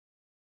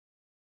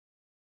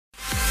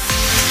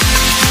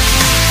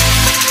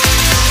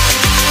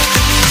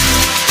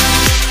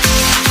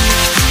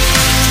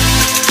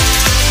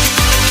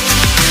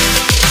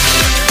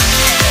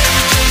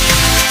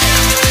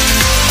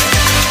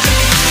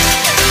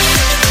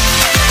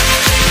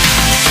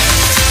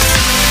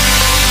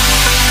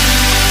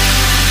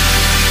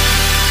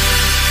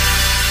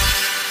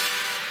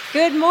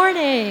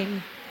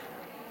morning.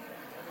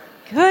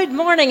 Good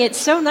morning. It's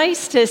so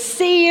nice to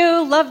see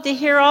you. Love to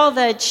hear all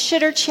the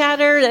chitter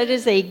chatter. That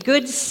is a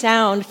good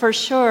sound for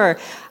sure.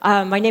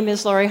 My name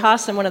is Lori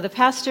Haas. I'm one of the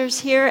pastors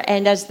here.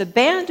 And as the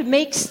band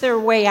makes their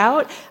way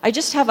out, I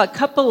just have a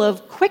couple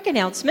of quick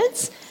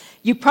announcements.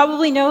 You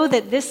probably know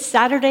that this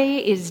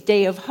Saturday is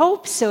Day of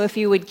Hope. So if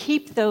you would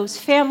keep those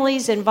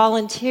families and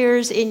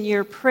volunteers in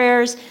your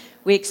prayers,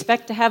 we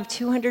expect to have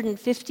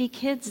 250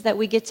 kids that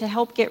we get to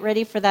help get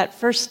ready for that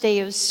first day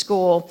of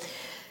school.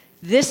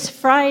 This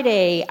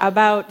Friday,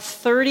 about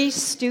 30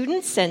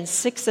 students and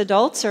 6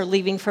 adults are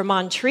leaving for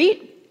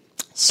Montreat.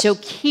 So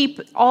keep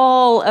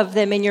all of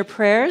them in your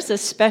prayers,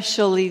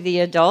 especially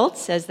the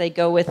adults, as they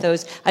go with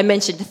those. I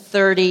mentioned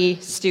 30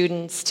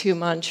 students to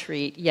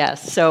Montreat,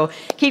 yes. So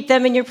keep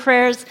them in your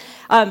prayers.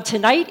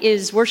 Tonight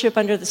is Worship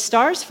Under the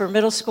Stars for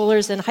middle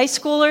schoolers and high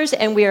schoolers,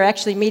 and we are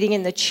actually meeting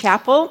in the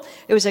chapel.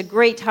 It was a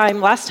great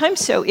time last time,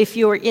 so if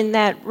you're in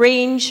that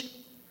range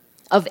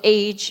of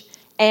age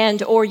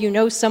and or you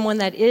know someone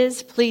that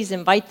is, please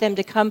invite them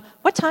to come.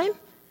 What time?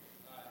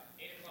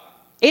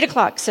 8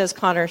 o'clock, says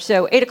Connor.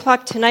 So 8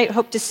 o'clock tonight,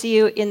 hope to see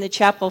you in the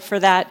chapel for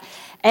that.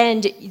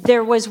 And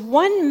there was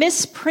one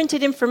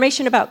misprinted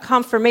information about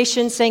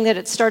confirmation saying that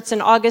it starts in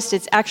August.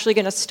 It's actually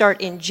going to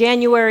start in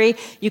January.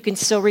 You can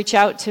still reach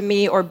out to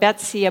me or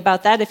Betsy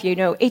about that if you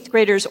know 8th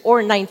graders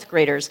or 9th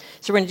graders.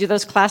 So we're going to do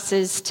those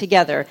classes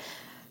together.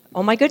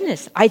 Oh my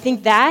goodness, I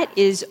think that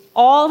is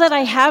all that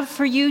I have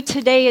for you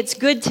today. It's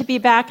good to be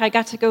back. I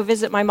got to go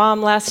visit my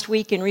mom last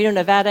week in Reno,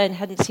 Nevada, and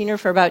hadn't seen her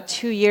for about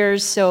 2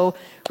 years, so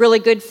really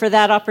good for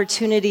that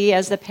opportunity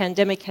as the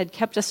pandemic had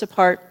kept us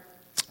apart.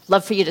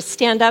 Love for you to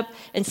stand up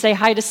and say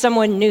hi to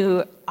someone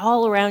new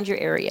all around your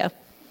area.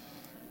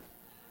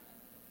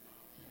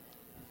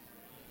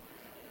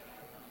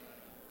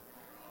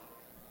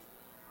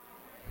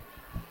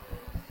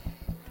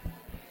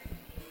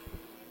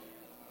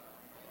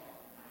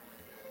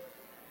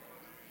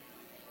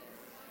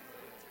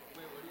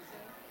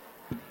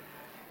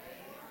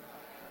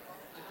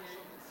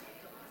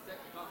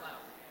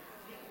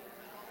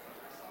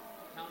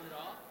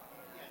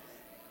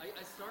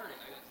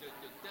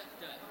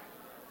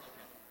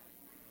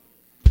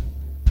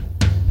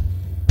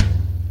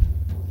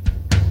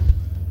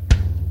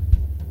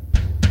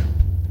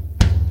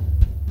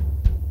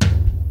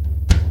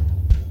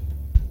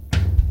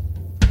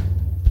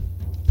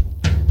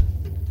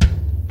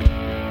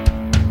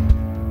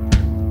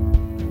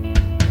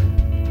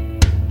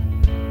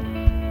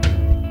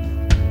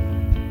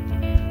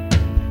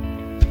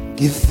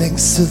 Give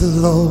thanks to the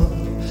Lord,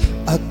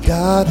 our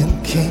God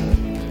and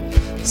King.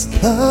 His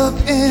love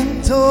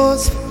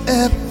endures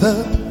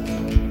forever.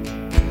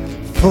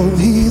 For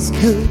He is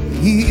good,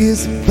 He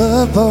is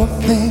above all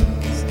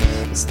things.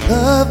 His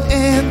love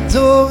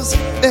endures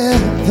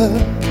forever.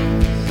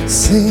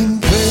 Sing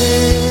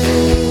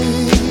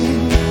praise,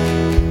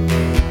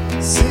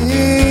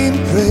 sing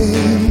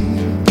praise.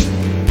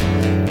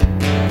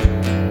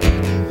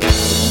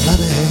 Not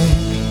a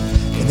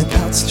hand in an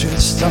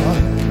outstretched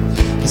arm.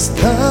 His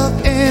love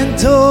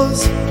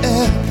endures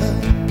forever.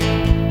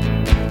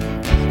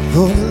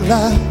 For the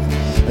life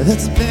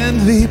that's been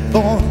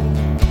reborn,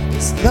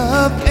 His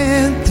love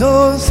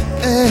endures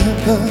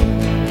forever.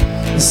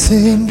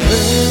 Sing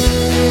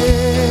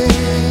praise,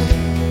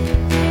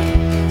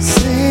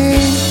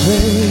 sing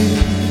praise,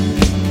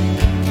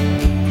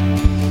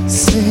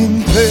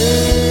 sing praise,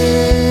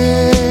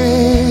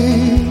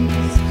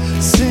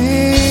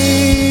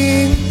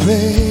 sing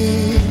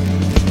praise.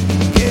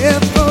 Yeah,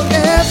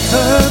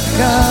 forever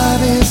God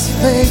is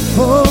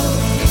faithful,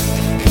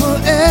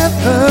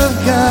 forever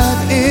God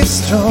is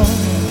strong,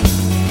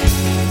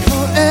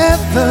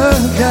 forever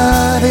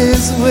God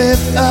is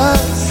with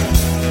us,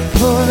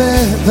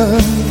 forever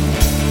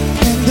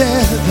and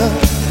ever,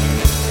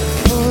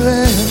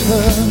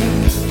 forever.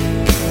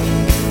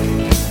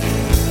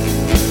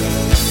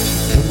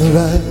 From the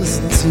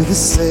rising to the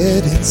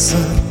setting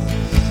sun,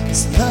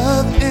 His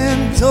love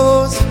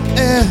endures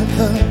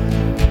forever.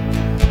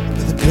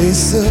 With the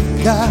grace of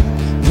God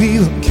we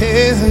will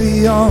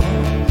carry on.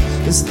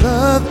 His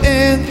love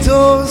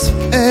endures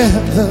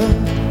forever.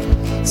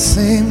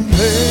 Sing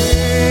praise,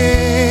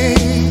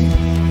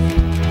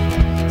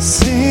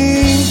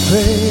 sing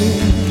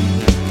praise,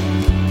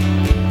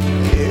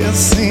 yeah,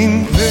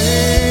 sing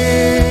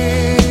praise,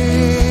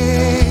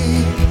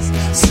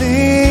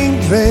 sing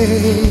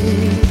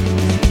praise.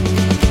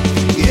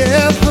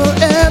 Yeah,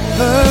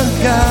 forever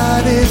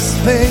God is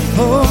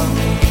faithful,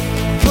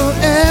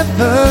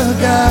 forever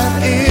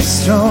God is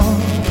strong,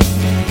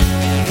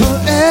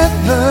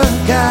 forever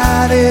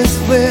God is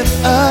with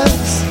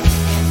us,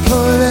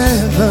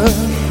 forever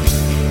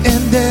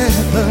and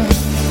ever.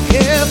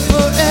 Yeah,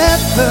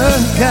 forever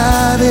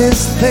God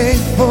is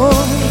faithful,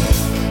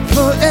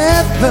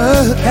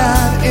 forever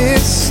God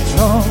is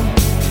strong,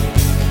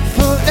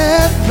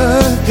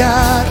 forever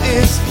God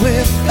is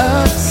with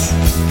us,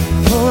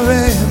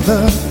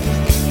 forever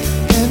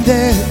and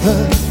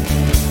ever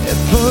and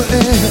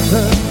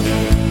forever.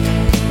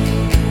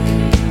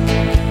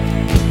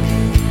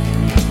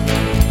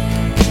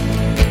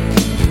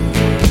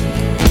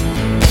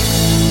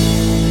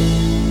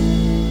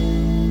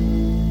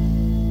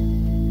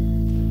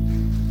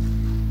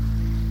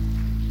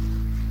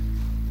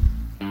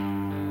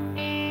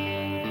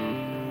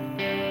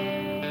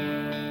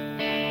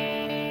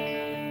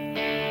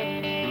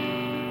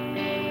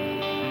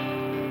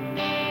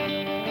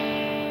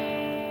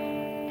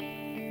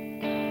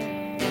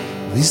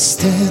 We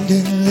stand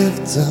and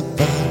lift up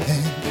our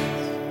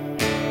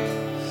hands,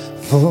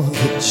 for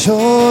the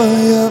joy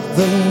of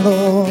the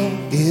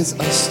Lord is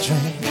our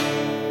strength.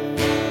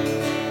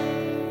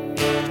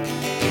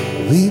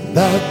 We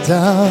bow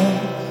down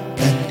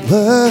and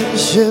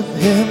worship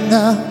Him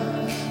now.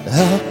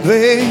 How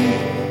great,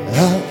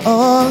 how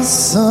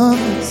awesome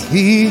is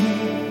He.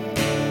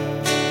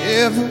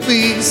 Together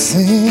we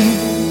sing,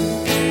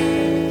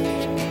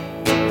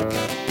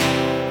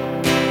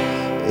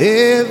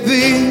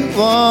 everyone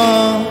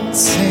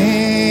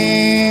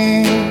singing,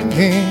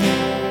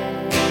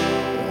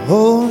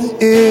 holy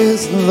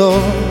is the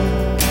Lord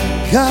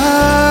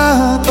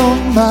God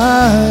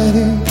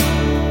Almighty.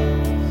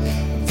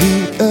 The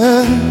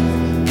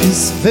earth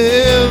is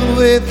filled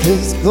with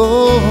His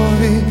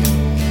glory.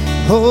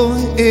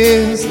 Holy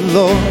is the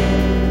Lord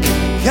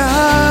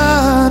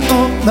God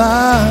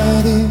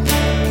Almighty.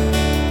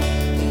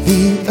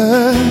 The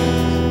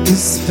earth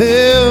is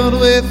filled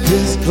with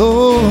His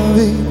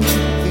glory.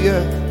 The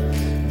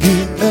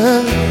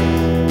earth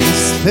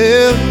is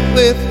filled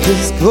with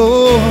His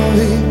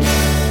glory.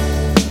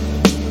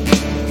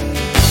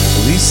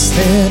 We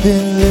stand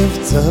and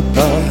lift up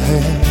our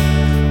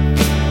hands,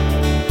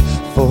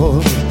 for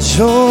the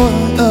joy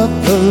of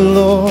the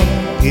Lord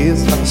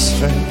is our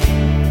strength.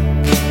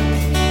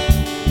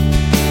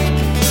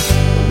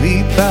 We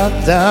bow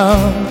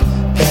down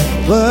and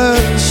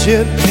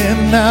worship Him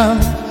now.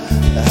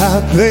 How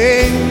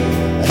great,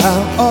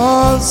 how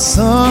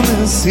awesome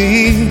is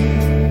He.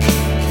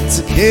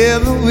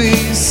 Together we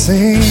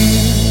sing,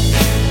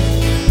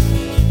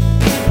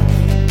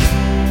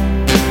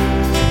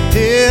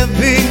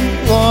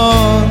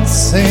 everyone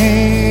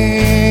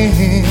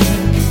sing,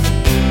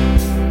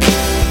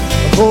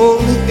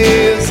 holy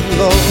is the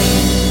Lord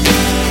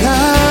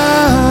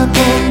God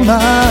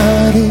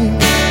Almighty.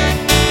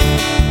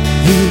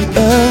 The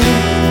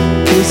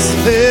earth is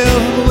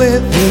filled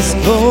with His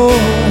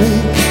glory.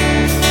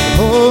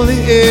 Holy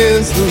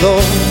is the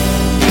Lord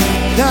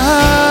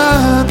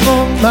God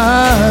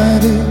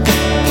Almighty.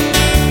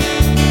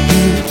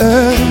 The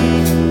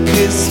earth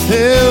is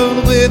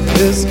filled with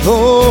His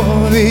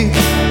glory.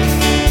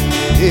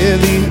 Yeah,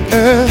 the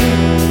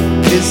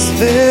earth is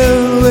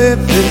filled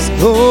with His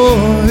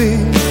glory.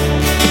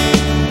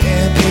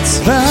 And it's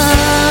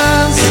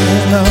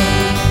rising up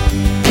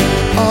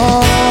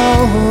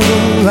all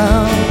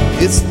around.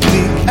 It's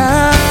the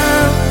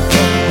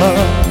anthem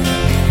of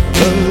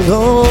the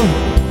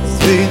Lord's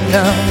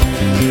renown.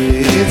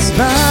 It's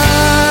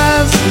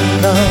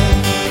rising up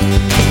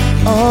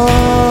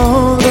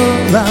all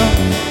around.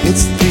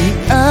 It's the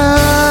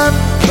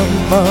anthem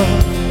of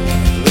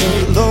the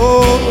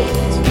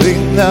Lord's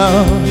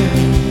renown.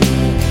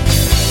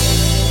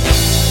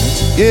 And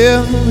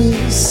together we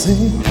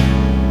sing,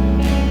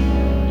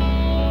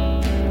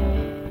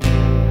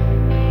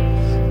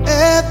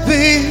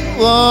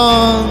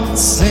 everyone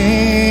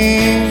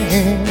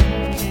singing,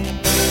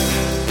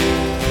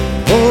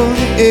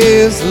 holy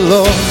is the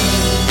Lord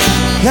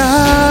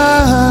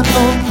God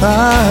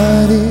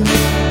Almighty.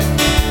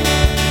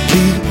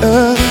 The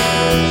earth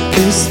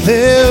is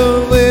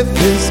filled with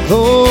His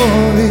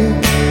glory.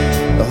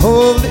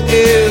 Holy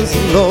is the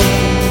Lord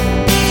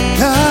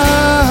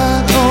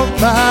God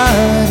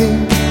Almighty.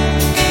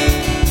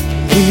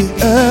 The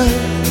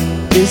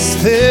earth is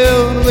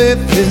filled with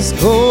His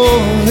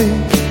glory.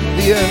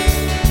 The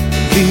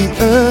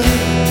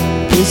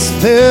earth is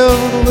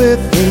filled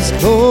with His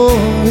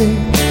glory.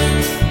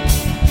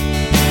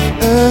 The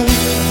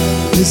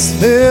earth is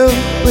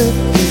filled with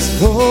His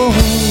glory.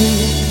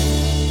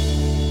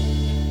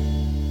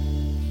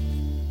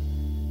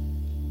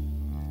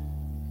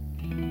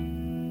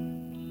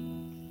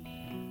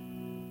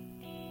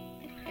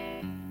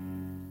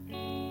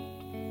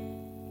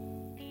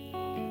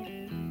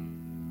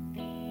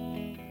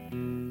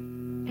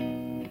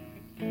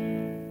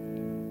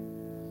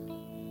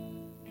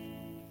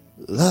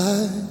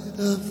 Light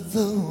of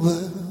the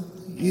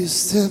world, you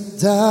step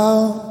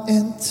down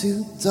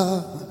into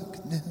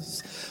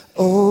darkness.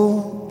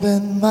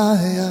 Open my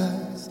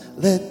eyes,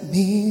 let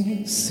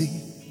me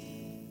see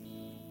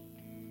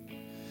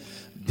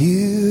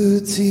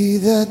beauty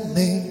that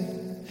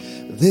made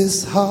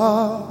this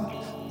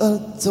heart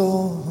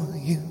adore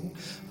you.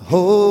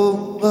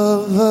 Hope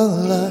of a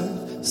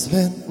life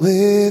spent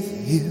with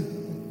you.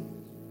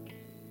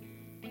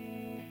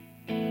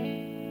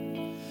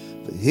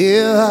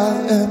 Here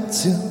I am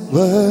to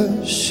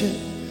worship,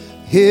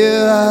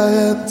 here I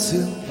am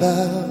to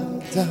bow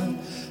down,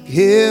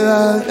 here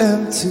I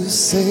am to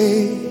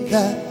say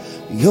that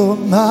you're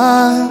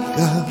my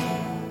God.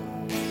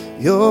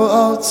 You're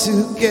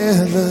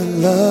altogether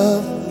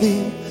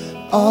lovely,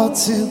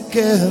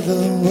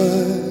 altogether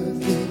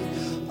worthy,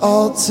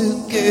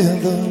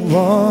 altogether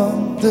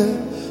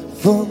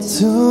wonderful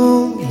to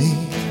me.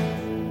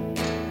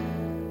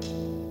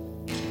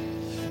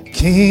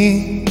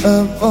 King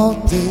of all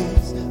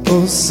days,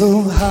 oh,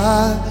 so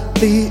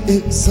highly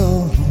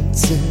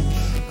exalted,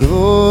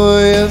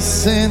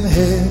 glorious in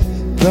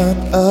heaven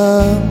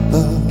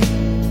above.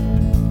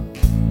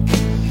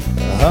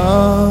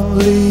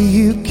 Humbly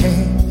you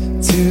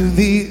came to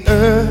the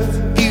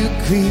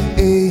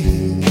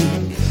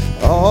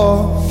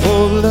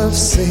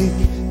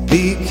sake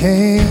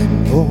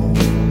became born.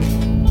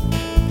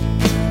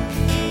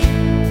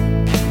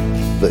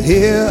 But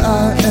here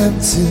I am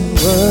to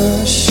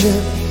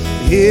worship,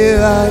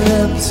 here I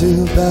am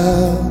to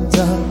bow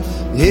down,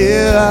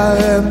 here I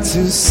am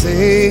to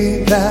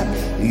say that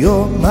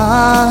you're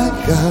my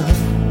God.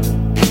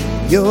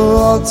 You're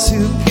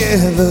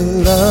altogether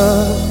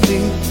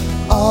lovely,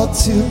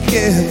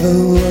 altogether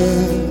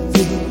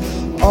worthy,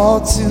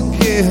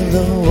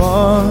 altogether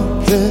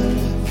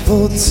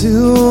wonderful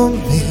to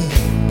me.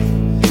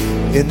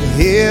 And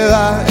here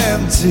I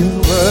am to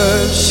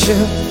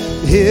worship,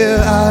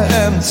 here I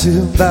am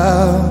to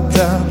bow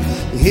down,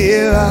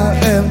 here I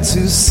am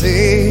to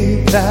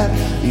say that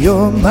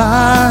you're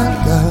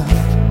my God.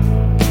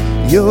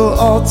 You're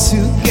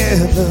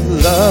altogether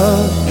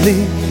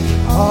lovely,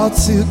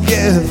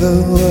 altogether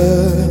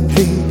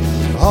worthy,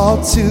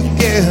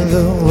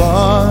 altogether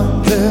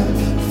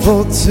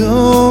wonderful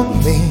to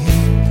me.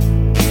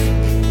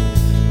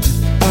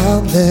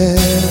 I'll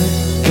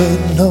never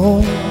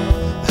know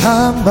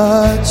how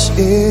much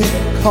it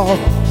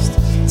cost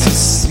to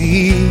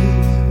see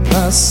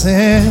my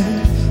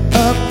sin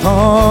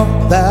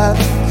upon that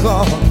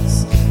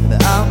cross. And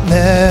I'll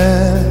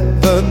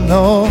never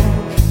know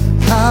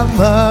how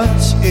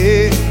much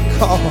it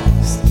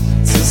costs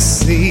to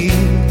see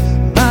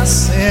my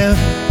sin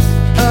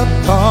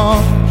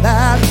upon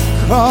that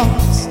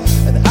cross.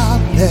 And I'll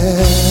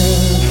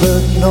never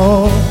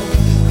know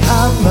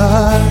how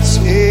much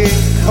it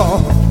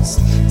costs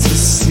to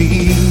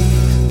see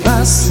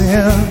my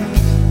sin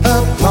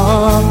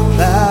upon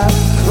that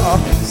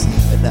cross.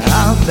 And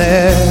I'll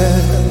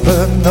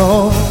never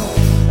know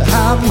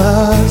how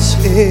much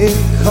it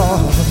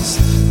costs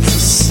to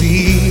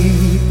see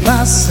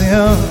my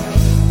sin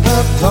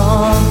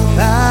upon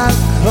that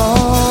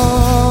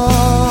cross.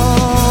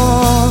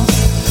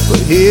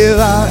 But here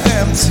I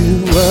am to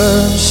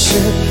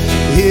worship,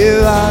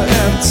 here I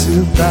am to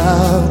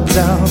bow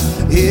down,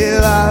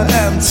 here I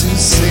am to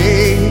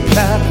say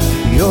that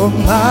you're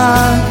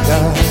my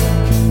God.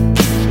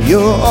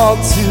 You're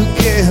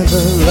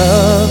altogether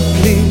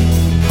lovely,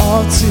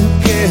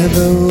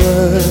 altogether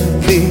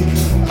worthy,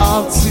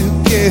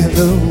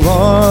 altogether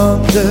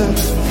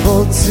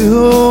wonderful to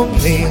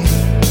me.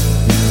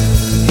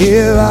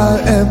 Here I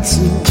am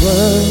to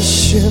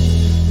worship,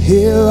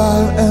 here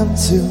I am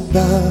to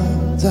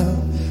bow down,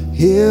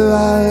 here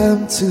I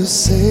am to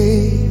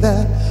say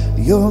that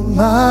you're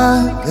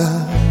my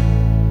God.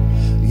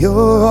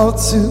 You're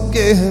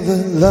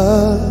altogether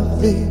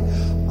lovely,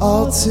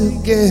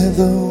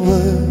 altogether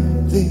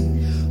worthy,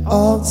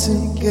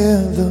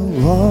 altogether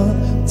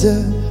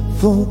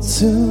wonderful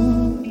to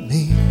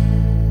me.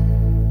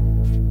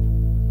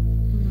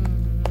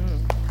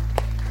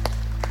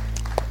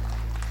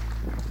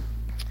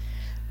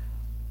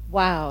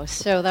 Wow,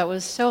 so that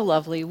was so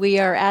lovely. We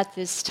are at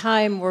this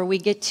time where we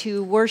get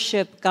to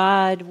worship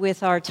God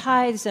with our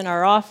tithes and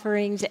our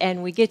offerings,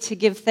 and we get to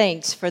give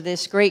thanks for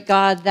this great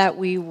God that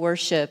we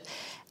worship.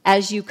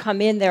 As you come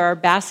in, there are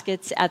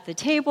baskets at the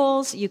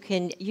tables. You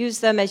can use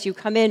them as you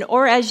come in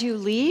or as you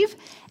leave,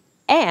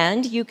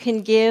 and you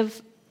can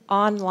give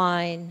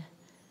online.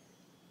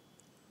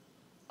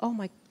 Oh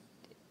my,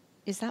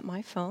 is that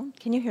my phone?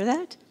 Can you hear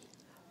that?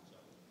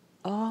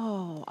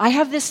 Oh, I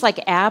have this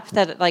app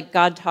that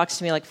God talks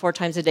to me 4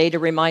 times a day to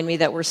remind me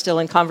that we're still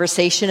in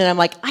conversation, and I'm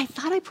like, I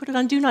thought I put it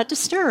on Do Not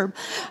Disturb.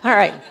 All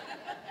right.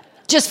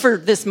 Just for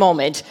this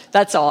moment,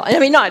 that's all. I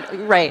mean, not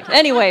right.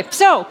 Anyway,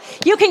 so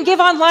you can give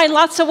online,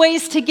 lots of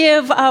ways to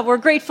give. We're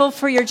grateful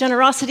for your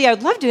generosity. I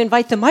would love to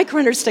invite the mic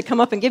runners to come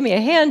up and give me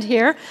a hand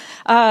here.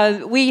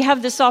 We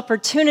have this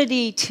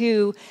opportunity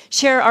to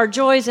share our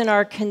joys and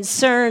our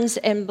concerns.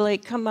 And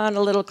Blake, come on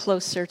a little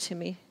closer to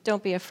me.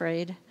 Don't be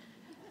afraid.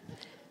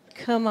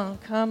 Come on,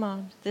 come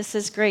on. This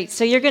is great.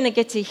 So you're going to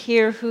get to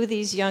hear who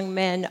these young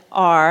men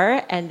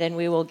are, and then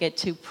we will get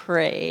to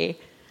pray.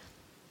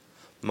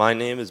 My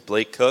name is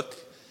Blake Cook,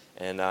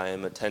 and I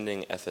am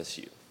attending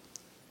FSU.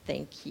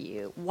 Thank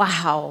you.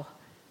 Wow.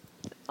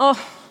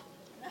 Oh.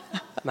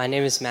 My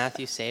name is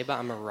Matthew Saba.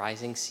 I'm a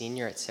rising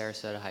senior at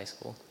Sarasota High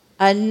School.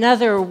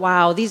 Another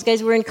wow. These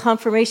guys were in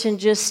confirmation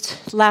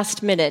just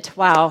last minute.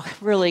 Wow,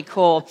 really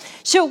cool.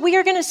 So we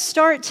are going to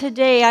start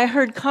today. I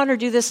heard Connor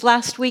do this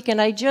last week, and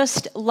I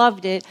just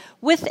loved it,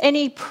 with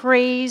any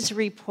praise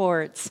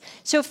reports.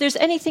 So if there's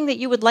anything that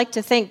you would like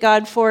to thank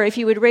God for, if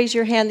you would raise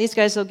your hand, these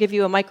guys will give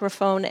you a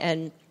microphone,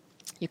 and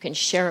you can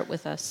share it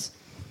with us.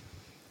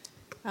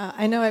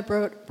 I know I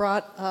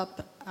brought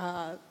up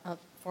a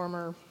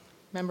former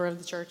member of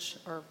the church,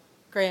 or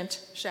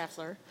Grant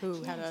Schaffler,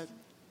 who had a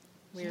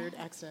weird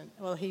accident.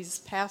 Well, he's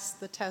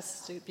passed the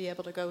test to be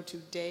able to go to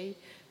day.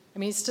 I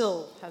mean, he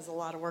still has a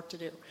lot of work to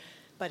do,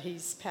 but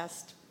he's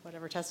passed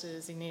whatever test it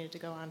is he needed to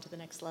go on to the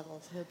next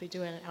level. So he'll be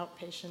doing an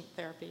outpatient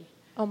therapy.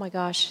 Oh my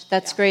gosh,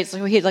 that's great.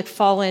 So he'd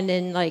fallen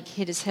and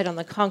hit his head on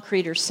the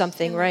concrete or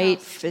something, right?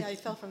 Yeah, he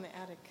fell from the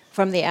attic.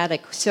 From the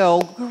attic.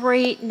 So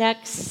great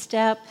next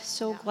step.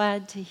 So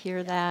glad to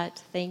hear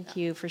that. Thank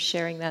you for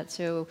sharing that.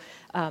 So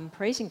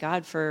praising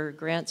God for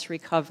Grant's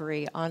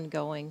recovery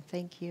ongoing.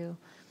 Thank you.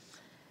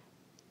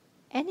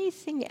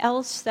 Anything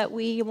else that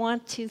we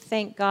want to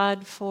thank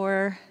God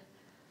for?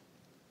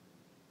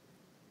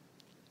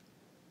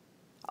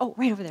 Oh,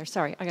 right over there.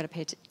 Sorry, I got to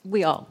pay attention.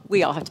 We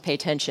all have to pay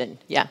attention.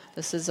 Yeah,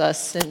 this is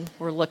us, and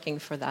we're looking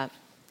for that.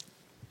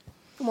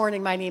 Good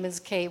morning. My name is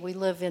Kay. We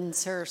live in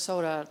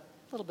Sarasota, a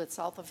little bit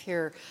south of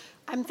here.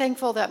 I'm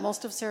thankful that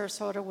most of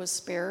Sarasota was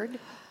spared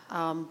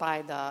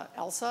by the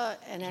Elsa,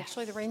 and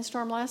actually the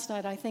rainstorm last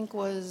night I think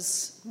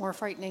was more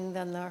frightening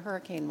than the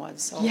hurricane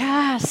was. So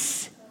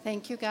Yes.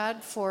 thank you,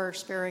 God, for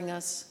sparing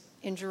us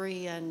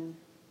injury and.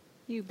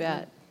 You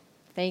bet.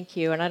 Thank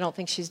you. And I don't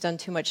think she's done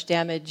too much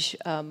damage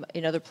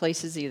in other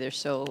places either.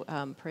 So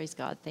praise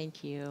God.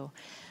 Thank you.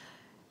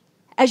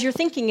 As you're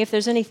thinking, if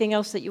there's anything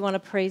else that you want to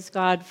praise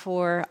God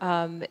for,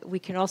 we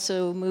can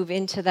also move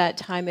into that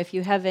time. If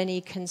you have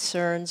any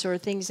concerns or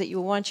things that you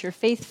want your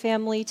faith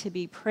family to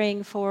be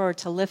praying for or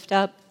to lift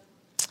up,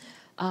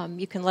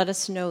 you can let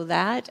us know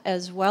that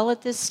as well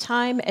at this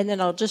time. And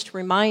then I'll just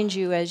remind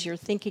you as you're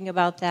thinking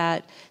about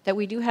that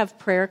we do have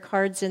prayer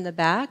cards in the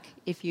back.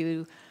 If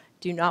you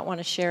do not want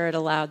to share it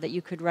aloud, that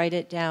you could write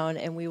it down,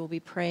 and we will be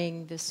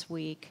praying this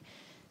week.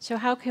 So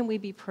how can we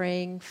be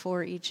praying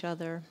for each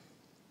other?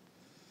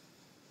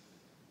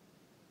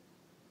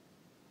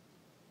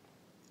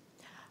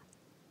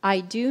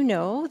 I do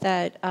know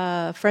that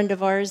a friend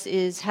of ours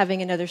is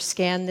having another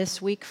scan this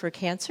week for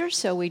cancer,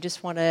 so we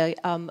just want to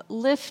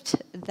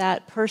lift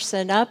that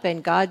person up,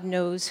 and God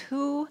knows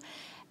who.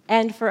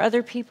 And for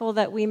other people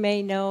that we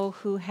may know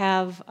who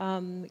have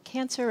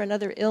cancer and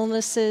other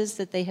illnesses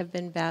that they have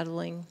been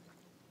battling.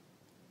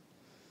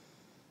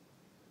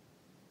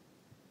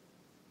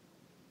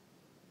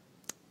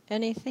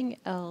 Anything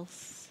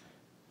else?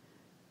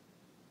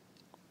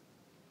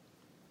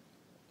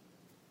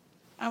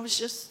 I was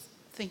just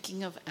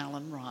thinking of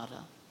Alan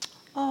Rada.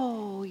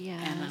 Oh,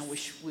 yes. And I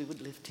wish we would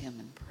lift him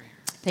in prayer.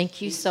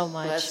 Thank you so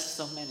much. Blessed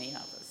so many of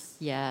us.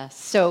 Yes.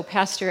 So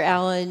Pastor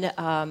Allen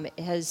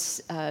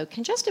has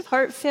congestive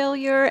heart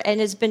failure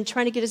and has been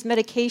trying to get his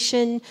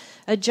medication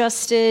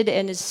adjusted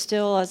and is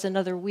still has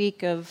another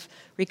week of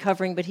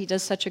recovering, but he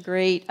does such a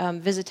great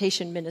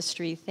visitation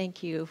ministry.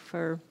 Thank you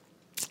for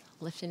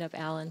lifting up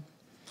Alan.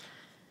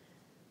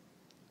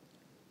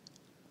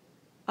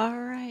 All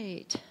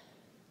right.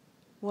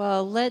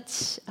 Well,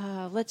 let's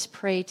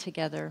pray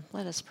together.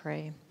 Let us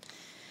pray.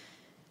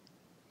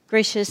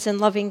 Gracious and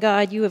loving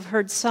God, you have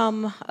heard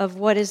some of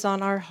what is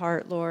on our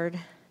heart, Lord.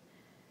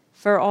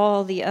 For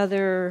all the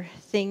other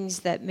things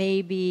that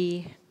may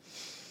be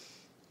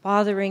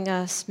bothering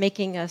us,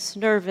 making us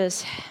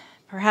nervous,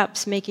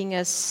 perhaps making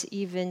us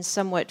even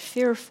somewhat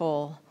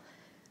fearful,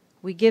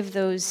 we give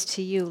those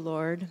to you,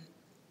 Lord.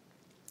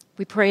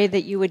 We pray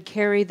that you would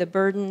carry the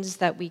burdens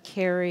that we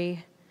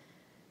carry.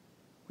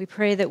 We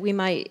pray that we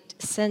might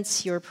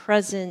sense your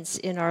presence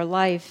in our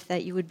life,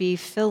 that you would be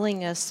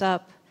filling us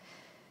up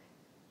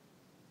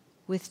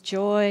with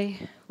joy,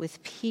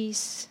 with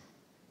peace,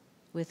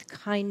 with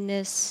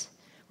kindness,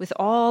 with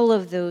all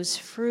of those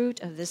fruit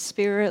of the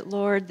Spirit,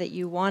 Lord, that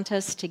you want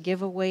us to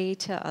give away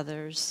to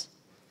others.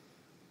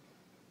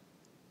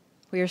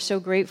 We are so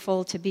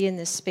grateful to be in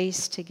this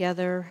space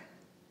together.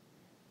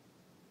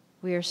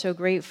 We are so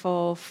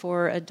grateful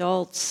for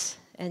adults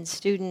and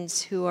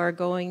students who are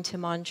going to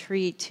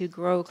Montreat to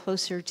grow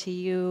closer to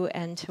you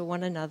and to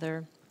one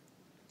another.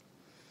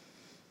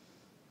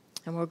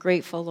 And we're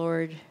grateful,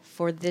 Lord,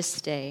 for this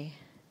day.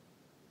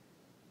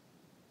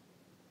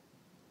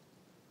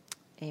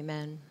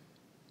 Amen.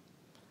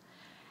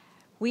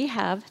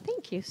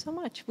 Thank you so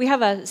much. We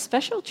have a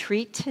special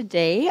treat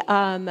today.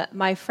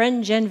 My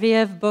friend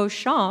Geneviève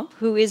Beauchamp,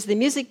 who is the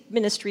music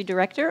ministry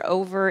director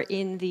over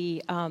in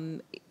the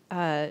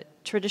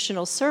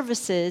traditional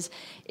services,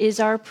 is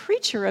our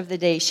preacher of the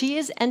day. She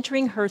is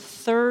entering her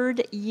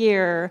third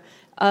year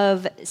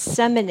of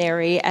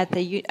seminary at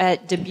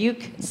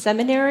Dubuque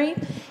Seminary,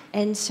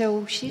 and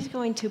so she's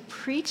going to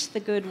preach the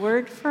good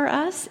word for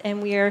us,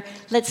 and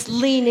let's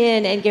lean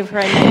in and give her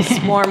a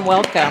nice warm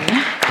welcome.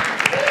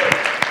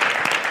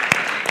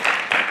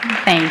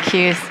 Thank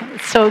you.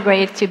 It's so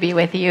great to be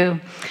with you.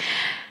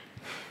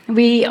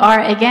 We are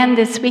again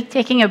this week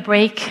taking a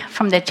break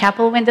from the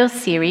Chapel Windows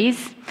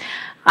series.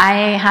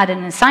 I had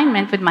an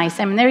assignment with my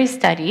seminary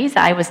studies.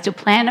 I was to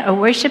plan a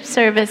worship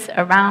service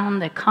around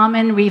the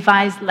Common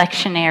Revised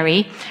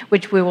Lectionary,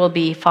 which we will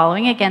be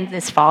following again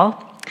this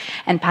fall.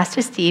 And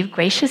Pastor Steve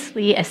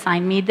graciously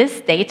assigned me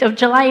this date of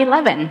July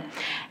 11.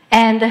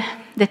 And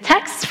the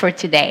texts for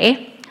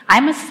today, I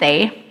must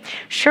say,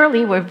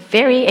 surely were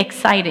very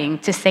exciting,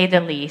 to say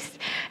the least,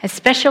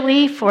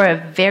 especially for a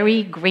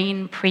very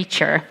green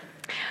preacher.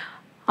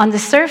 On the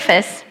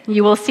surface,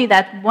 you will see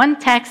that one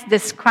text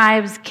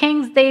describes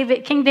King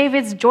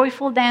David's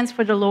joyful dance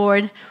for the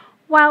Lord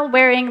while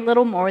wearing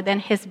little more than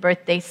his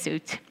birthday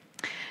suit.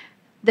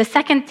 The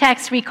second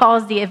text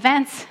recalls the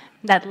events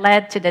that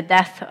led to the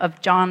death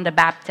of John the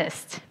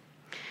Baptist.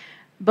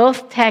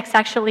 Both texts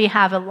actually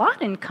have a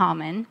lot in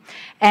common,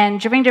 and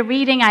during the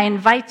reading, I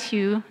invite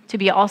you to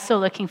be also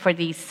looking for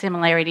these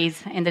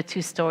similarities in the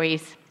two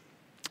stories.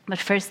 But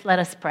first, let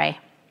us pray.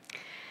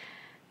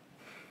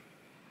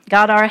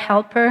 God, our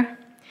helper,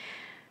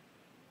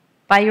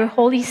 by your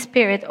Holy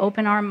Spirit,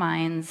 open our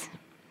minds,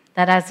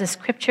 that as the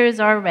scriptures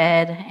are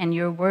read and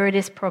your word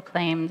is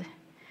proclaimed,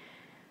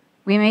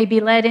 we may be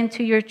led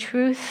into your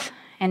truth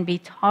and be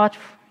taught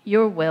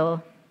your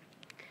will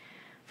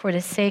for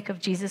the sake of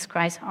Jesus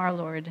Christ our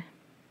Lord.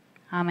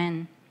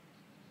 Amen.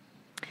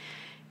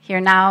 Hear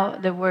now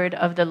the word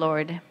of the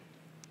Lord.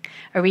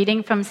 A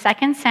reading from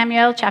 2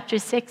 Samuel chapter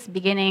 6,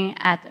 beginning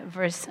at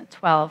verse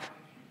 12.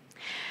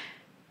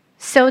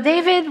 So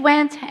David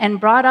went and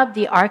brought up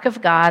the ark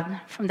of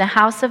God from the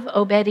house of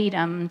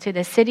Obed-Edom to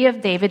the city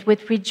of David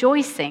with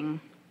rejoicing.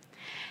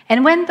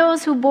 And when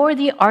those who bore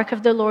the ark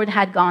of the Lord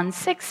had gone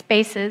 6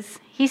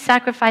 paces, he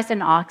sacrificed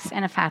an ox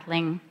and a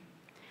fatling.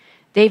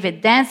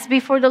 David danced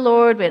before the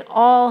Lord with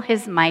all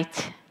his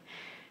might.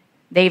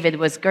 David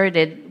was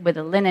girded with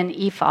a linen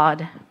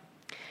ephod.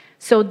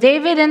 So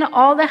David and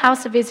all the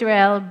house of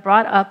Israel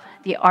brought up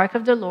the ark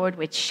of the Lord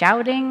with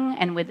shouting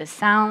and with the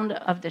sound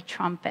of the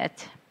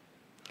trumpet.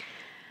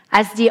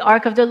 As the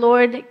ark of the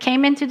Lord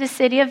came into the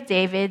city of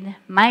David,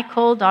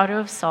 Michal, daughter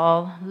of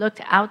Saul,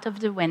 looked out of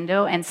the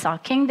window and saw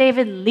King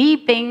David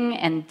leaping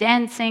and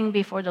dancing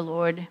before the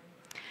Lord.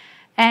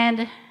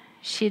 And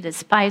she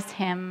despised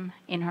him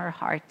in her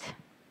heart.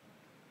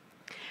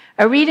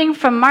 A reading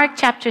from Mark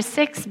chapter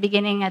 6,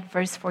 beginning at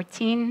verse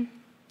 14.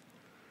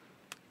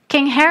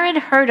 King Herod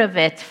heard of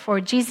it, for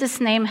Jesus'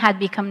 name had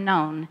become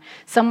known.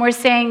 Some were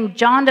saying,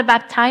 John the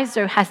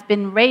Baptizer has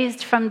been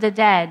raised from the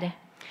dead,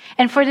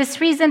 and for this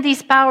reason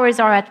these powers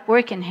are at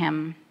work in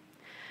him.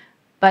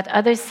 But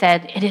others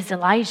said, it is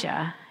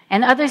Elijah.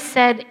 And others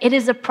said, it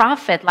is a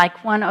prophet,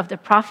 like one of the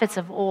prophets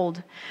of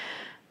old.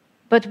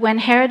 But when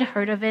Herod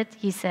heard of it,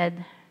 he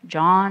said,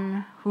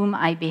 John, whom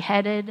I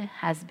beheaded,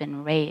 has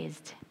been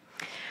raised.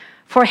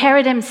 For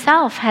Herod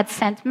himself had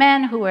sent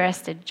men who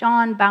arrested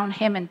John, bound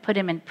him, and put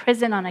him in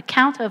prison on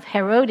account of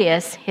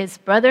Herodias, his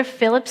brother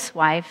Philip's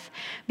wife,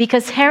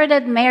 because Herod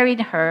had married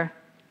her.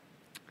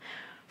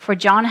 For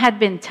John had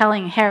been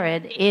telling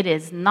Herod, it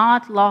is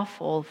not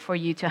lawful for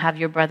you to have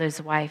your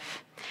brother's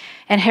wife.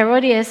 And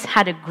Herodias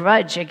had a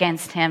grudge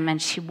against him, and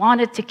she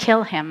wanted to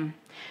kill him.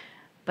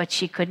 But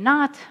she could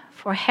not,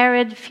 for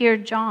Herod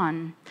feared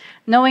John,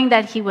 knowing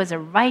that he was a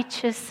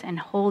righteous and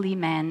holy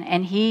man,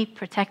 and he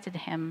protected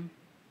him.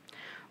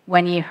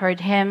 When he heard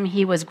him,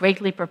 he was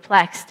greatly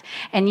perplexed,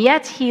 and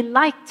yet he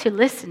liked to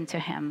listen to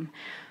him.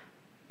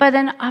 But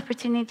an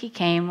opportunity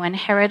came when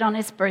Herod on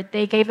his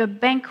birthday gave a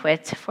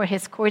banquet for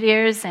his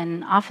courtiers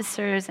and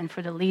officers and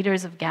for the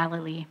leaders of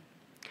Galilee.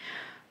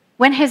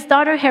 When his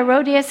daughter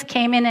Herodias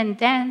came in and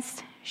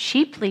danced,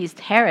 she pleased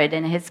Herod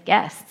and his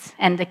guests.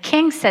 And the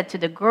king said to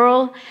the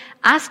girl,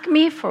 ask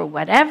me for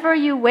whatever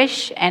you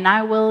wish, and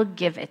I will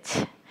give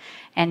it.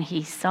 And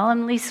he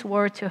solemnly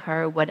swore to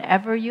her,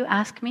 whatever you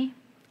ask me,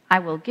 I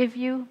will give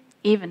you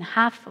even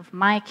half of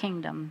my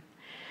kingdom.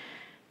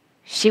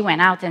 She went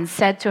out and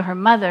said to her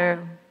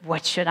mother,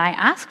 what should I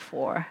ask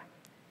for?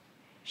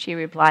 She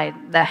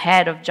replied, the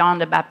head of John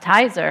the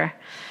Baptizer.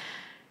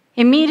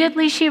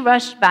 Immediately she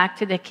rushed back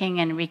to the king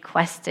and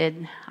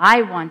requested,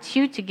 I want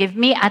you to give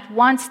me at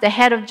once the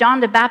head of John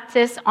the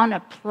Baptist on a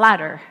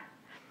platter.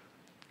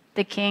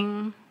 The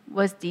king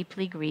was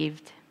deeply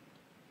grieved.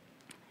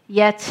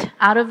 Yet,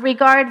 out of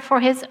regard for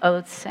his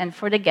oaths and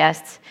for the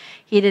guests,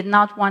 he did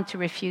not want to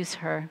refuse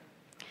her.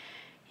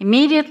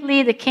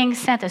 Immediately, the king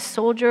sent a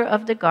soldier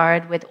of the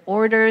guard with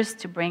orders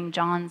to bring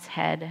John's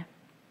head.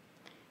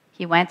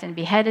 He went and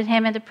beheaded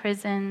him in the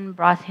prison,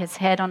 brought his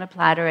head on a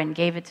platter, and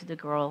gave it to the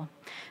girl.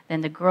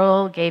 Then the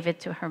girl gave it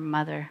to her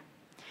mother.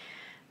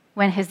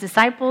 When his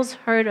disciples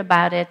heard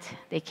about it,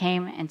 they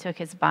came and took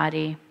his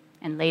body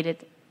and laid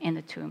it in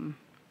the tomb.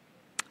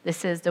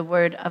 This is the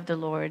word of the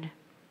Lord.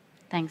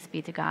 Thanks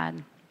be to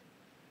God.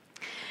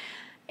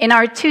 In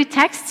our 2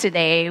 texts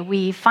today,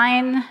 we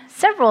find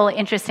several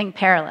interesting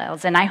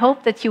parallels, and I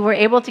hope that you were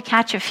able to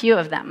catch a few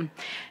of them.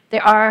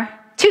 There are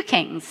 2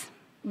 kings,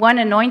 one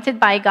anointed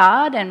by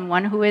God and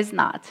one who is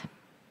not.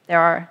 There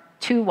are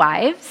 2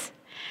 wives,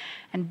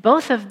 and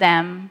both of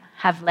them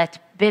have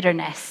let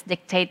bitterness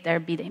dictate their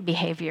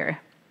behavior.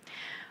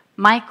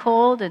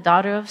 Michal, the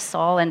daughter of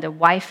Saul and the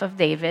wife of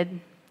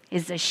David,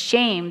 is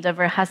ashamed of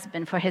her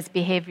husband for his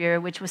behavior,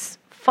 which was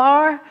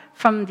far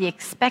from the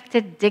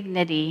expected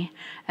dignity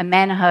a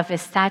man of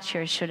his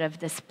stature should have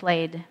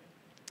displayed.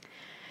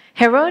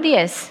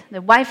 Herodias,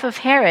 the wife of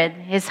Herod,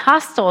 is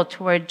hostile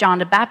toward John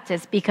the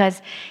Baptist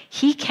because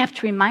he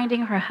kept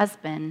reminding her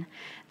husband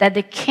that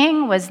the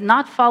king was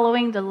not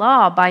following the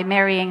law by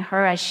marrying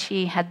her as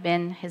she had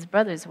been his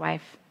brother's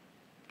wife.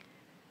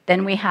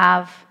 Then we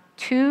have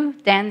 2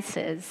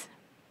 dances.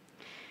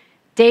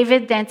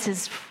 David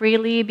dances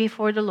freely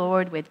before the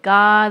Lord with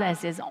God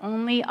as his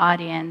only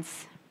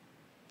audience.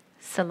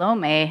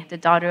 Salome, the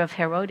daughter of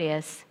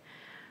Herodias,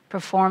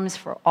 performs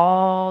for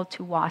all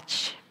to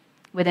watch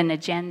with an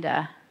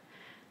agenda,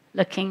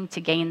 looking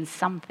to gain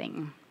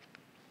something.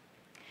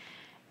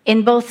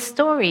 In both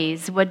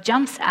stories, what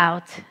jumps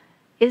out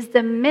is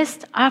the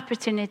missed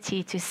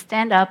opportunity to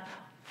stand up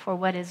for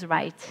what is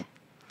right.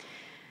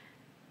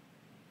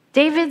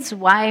 David's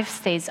wife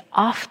stays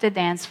off the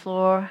dance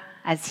floor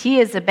as he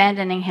is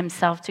abandoning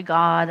himself to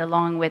God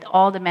along with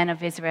all the men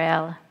of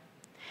Israel.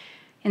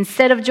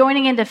 Instead of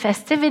joining in the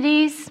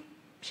festivities,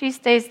 she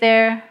stays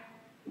there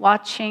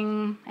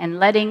watching and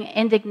letting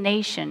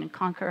indignation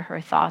conquer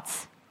her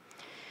thoughts.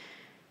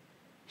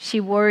 She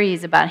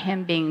worries about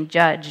him being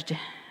judged.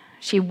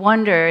 She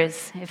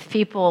wonders if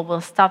people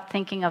will stop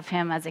thinking of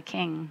him as a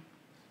king.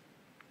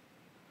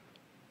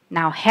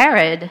 Now,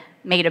 Herod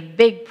made a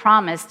big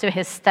promise to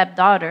his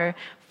stepdaughter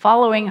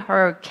following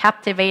her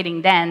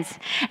captivating dance.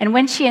 And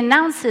when she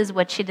announces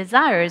what she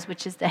desires,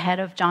 which is the head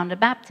of John the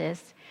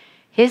Baptist,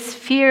 his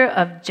fear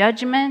of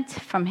judgment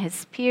from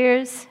his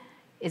peers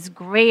is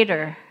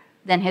greater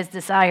than his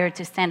desire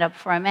to stand up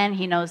for a man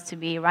he knows to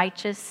be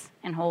righteous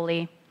and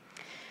holy.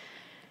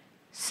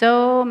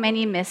 So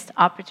many missed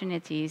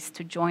opportunities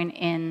to join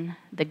in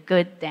the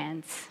good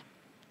dance.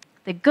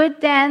 The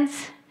good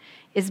dance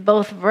is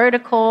both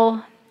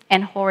vertical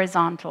and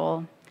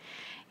horizontal.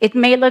 It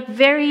may look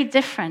very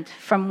different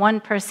from one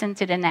person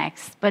to the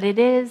next, but it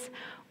is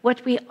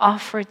what we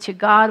offer to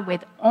God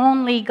with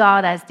only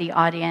God as the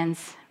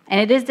audience. And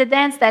it is the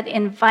dance that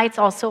invites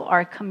also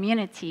our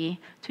community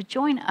to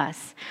join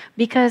us,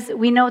 because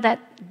we know that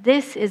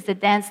this is the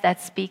dance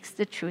that speaks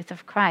the truth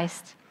of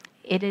Christ.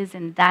 It is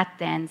in that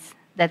dance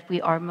that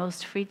we are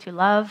most free to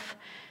love,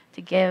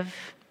 to give,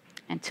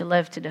 and to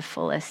live to the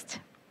fullest.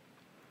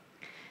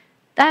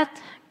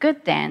 That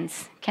good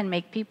dance can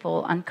make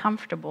people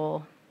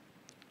uncomfortable,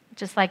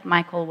 just like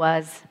Michael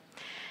was.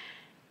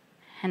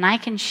 And I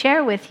can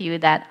share with you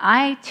that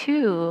I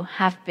too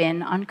have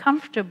been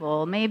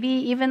uncomfortable, maybe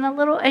even a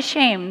little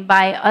ashamed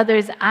by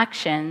others'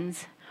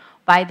 actions,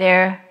 by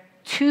their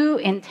too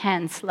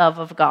intense love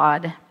of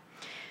God.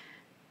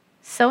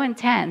 So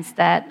intense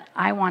that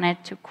I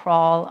wanted to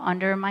crawl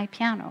under my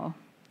piano.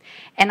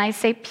 And I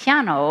say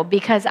piano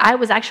because I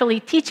was actually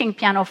teaching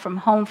piano from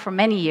home for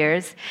many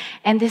years.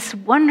 And this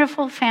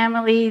wonderful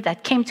family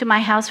that came to my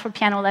house for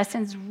piano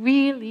lessons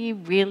really,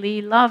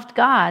 really loved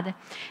God.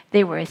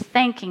 They were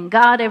thanking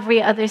God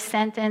every other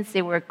sentence.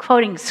 They were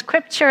quoting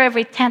scripture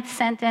every 10th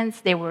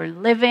sentence. They were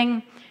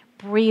living,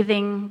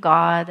 breathing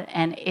God,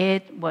 and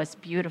it was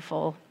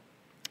beautiful.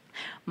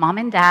 Mom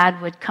and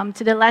Dad would come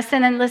to the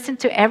lesson and listen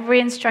to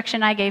every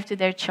instruction I gave to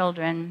their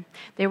children.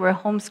 They were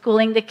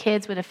homeschooling the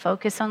kids with a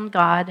focus on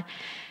God,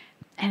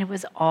 and it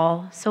was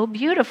all so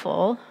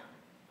beautiful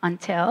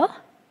until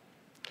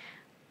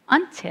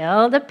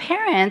the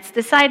parents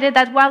decided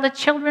that while the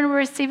children were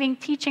receiving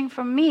teaching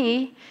from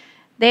me,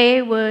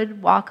 they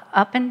would walk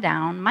up and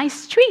down my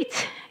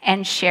street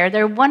and share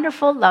their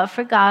wonderful love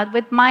for God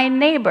with my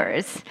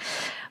neighbors.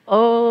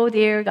 Oh,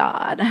 dear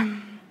God.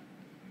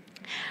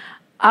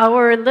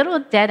 Our little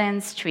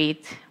dead-end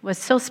street was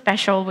so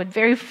special with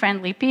very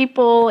friendly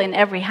people in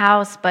every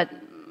house, but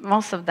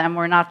most of them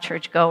were not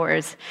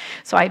churchgoers.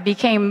 So I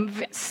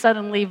became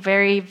suddenly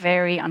very,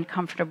 very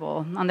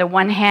uncomfortable. On the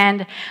one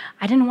hand,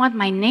 I didn't want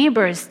my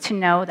neighbors to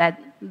know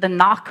that the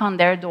knock on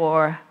their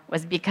door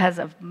was because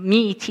of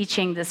me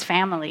teaching this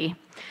family.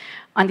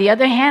 On the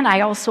other hand, I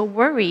also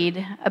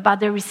worried about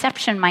the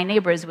reception my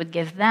neighbors would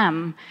give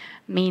them,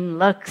 mean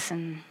looks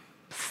and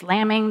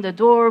slamming the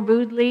door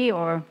rudely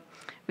or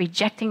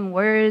rejecting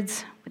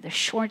words with a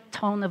short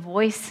tone of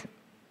voice.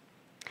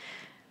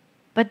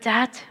 But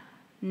that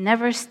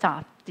never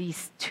stopped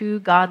these two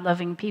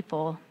God-loving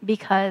people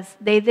because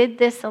they did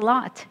this a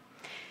lot.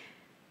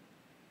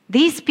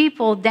 These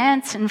people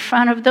dance in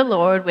front of the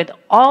Lord with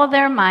all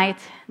their might.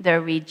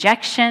 Their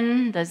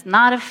rejection does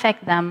not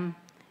affect them.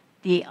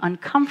 The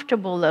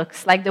uncomfortable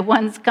looks, like the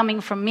ones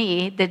coming from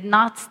me, did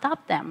not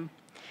stop them.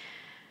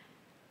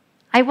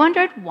 I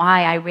wondered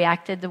why I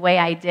reacted the way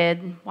I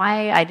did,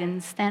 why I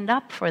didn't stand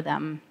up for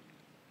them.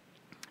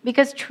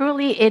 Because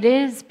truly it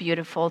is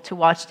beautiful to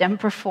watch them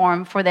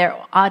perform for their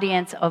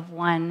audience of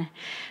one,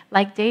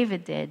 like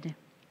David did.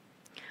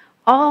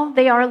 All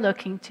they are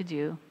looking to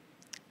do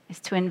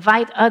is to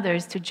invite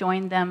others to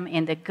join them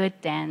in the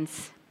good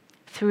dance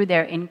through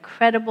their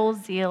incredible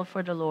zeal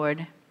for the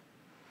Lord.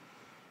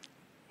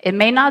 It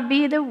may not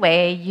be the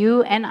way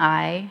you and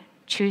I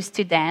choose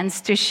to dance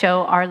to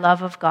show our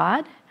love of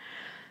God,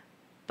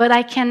 but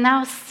I can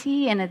now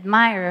see and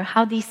admire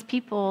how these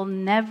people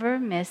never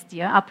missed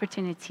the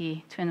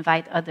opportunity to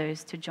invite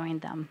others to join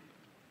them.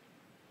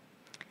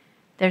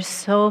 There's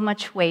so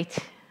much weight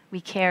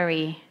we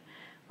carry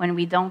when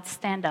we don't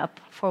stand up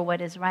for what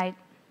is right.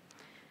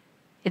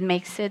 It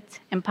makes it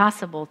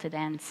impossible to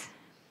dance.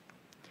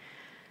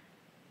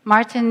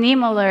 Martin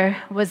Niemöller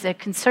was a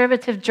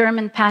conservative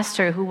German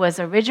pastor who was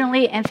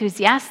originally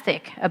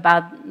enthusiastic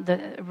about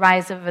the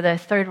rise of the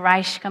Third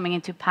Reich coming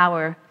into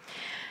power.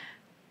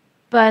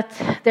 But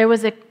there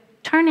was a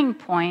turning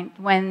point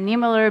when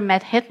Niemöller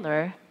met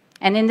Hitler,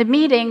 and in the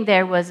meeting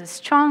there was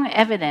strong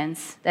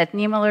evidence that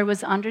Niemöller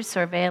was under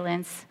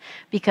surveillance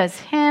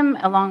because him,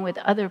 along with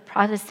other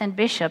Protestant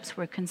bishops,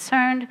 were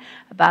concerned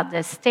about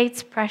the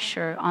state's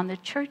pressure on the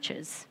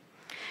churches.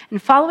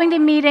 And following the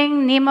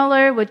meeting,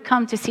 Niemöller would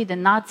come to see the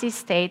Nazi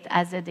state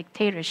as a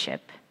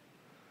dictatorship.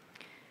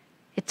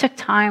 It took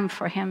time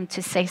for him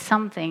to say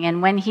something,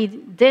 and when he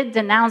did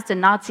denounce the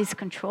Nazis'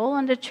 control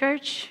on the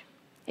church,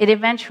 it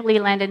eventually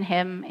landed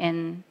him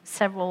in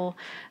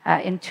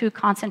in 2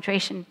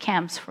 concentration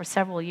camps for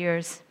several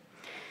years.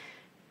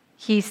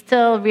 He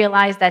still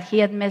realized that he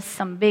had missed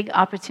some big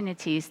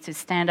opportunities to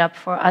stand up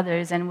for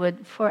others and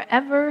would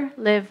forever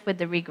live with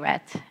the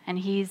regret. And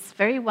he's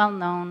very well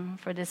known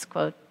for this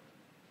quote.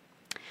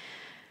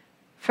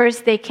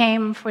 "First, they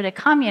came for the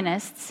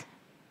communists,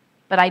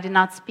 but I did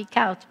not speak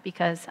out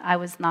because I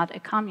was not a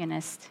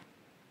communist.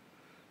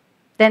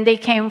 Then they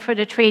came for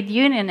the trade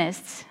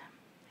unionists,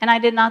 and I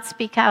did not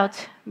speak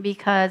out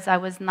because I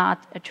was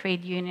not a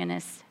trade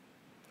unionist.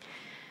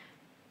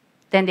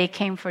 Then they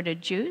came for the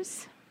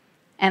Jews,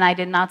 and I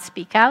did not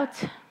speak out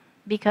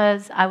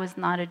because I was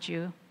not a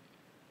Jew.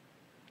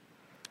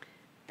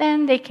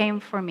 Then they came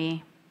for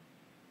me,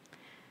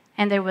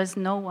 and there was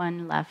no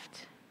one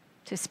left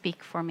to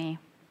speak for me."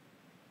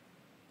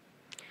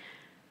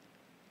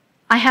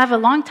 I have a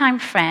longtime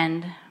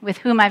friend with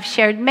whom I've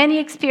shared many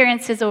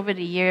experiences over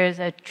the years,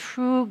 a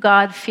true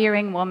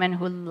God-fearing woman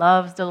who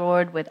loves the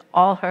Lord with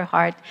all her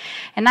heart.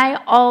 And I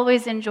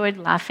always enjoyed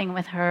laughing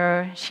with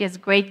her. She has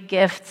great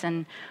gifts,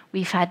 and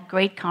we've had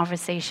great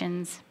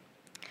conversations.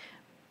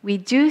 We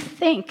do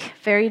think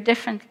very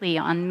differently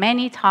on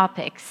many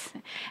topics.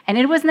 And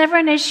it was never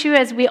an issue,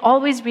 as we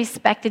always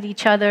respected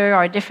each other.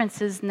 Our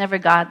differences never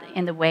got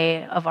in the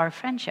way of our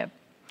friendship.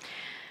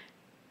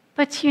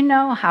 But you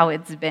know how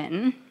it's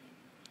been.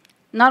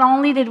 Not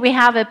only did we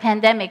have a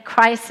pandemic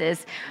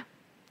crisis,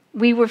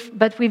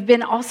 but we've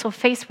been also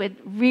faced with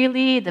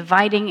really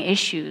dividing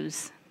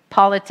issues.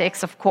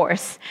 Politics, of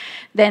course.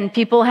 Then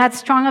people had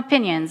strong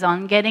opinions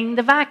on getting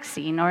the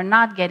vaccine or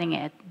not getting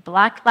it.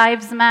 Black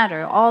lives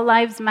matter, all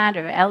lives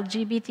matter,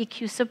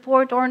 LGBTQ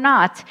support or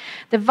not.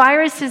 The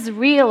virus is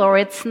real or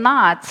it's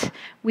not.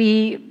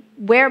 We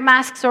wear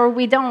masks or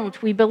we don't.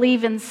 We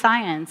believe in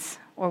science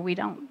or we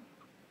don't.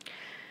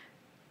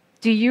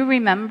 Do you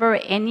remember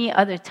any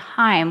other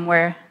time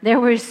where there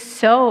were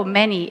so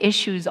many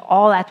issues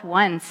all at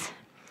once?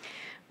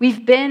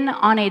 We've been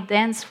on a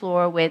dance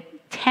floor with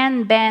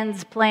 10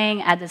 bands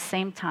playing at the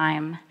same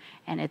time,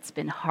 and it's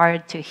been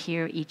hard to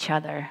hear each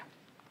other.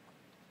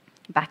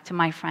 Back to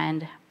my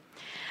friend.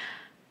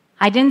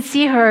 I didn't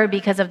see her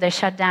because of the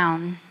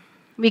shutdown.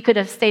 We could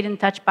have stayed in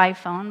touch by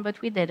phone,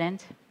 but we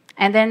didn't.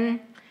 And then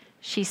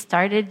she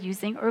started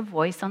using her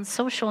voice on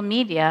social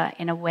media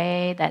in a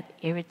way that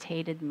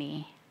irritated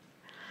me.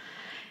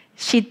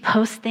 She'd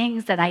post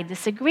things that I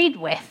disagreed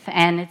with,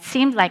 and it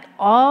seemed like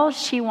all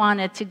she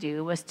wanted to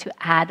do was to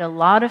add a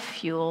lot of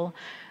fuel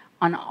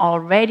on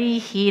already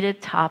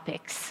heated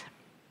topics.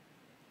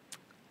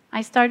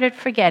 I started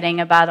forgetting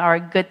about our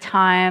good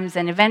times,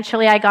 and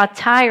eventually I got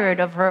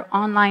tired of her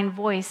online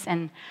voice,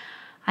 and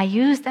I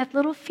used that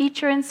little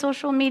feature in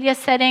social media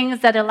settings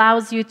that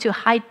allows you to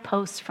hide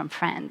posts from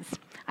friends.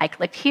 I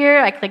clicked here,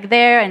 I clicked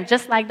there, and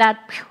just like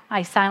that,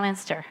 I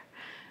silenced her.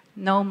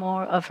 No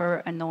more of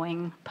her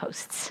annoying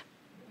posts.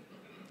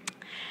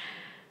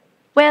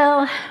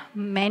 Well,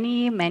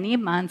 many, many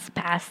months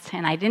passed,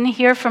 and I didn't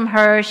hear from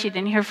her. She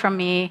didn't hear from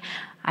me.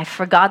 I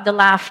forgot the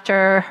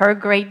laughter, her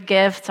great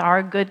gifts,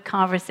 our good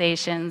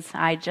conversations.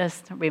 I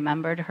just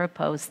remembered her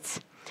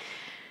posts.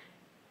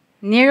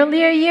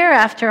 Nearly a year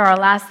after our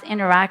last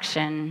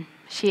interaction,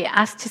 she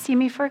asked to see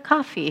me for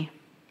coffee.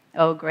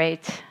 Oh,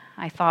 great,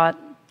 I thought.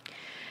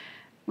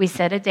 We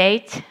set a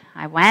date.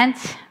 I went,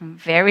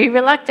 very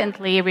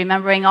reluctantly,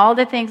 remembering all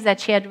the things that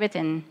she had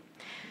written.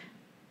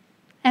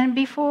 And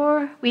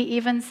before we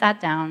even sat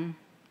down,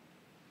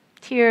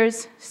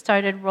 tears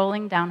started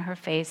rolling down her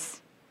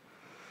face.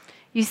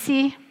 You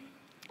see,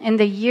 in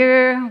the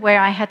year where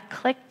I had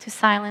clicked to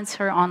silence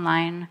her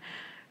online,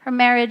 her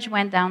marriage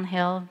went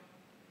downhill.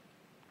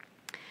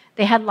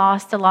 They had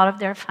lost a lot of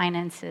their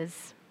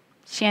finances.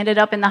 She ended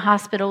up in the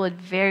hospital with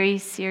very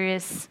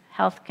serious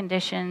health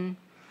condition,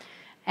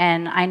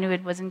 and I knew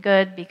it wasn't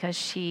good because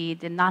she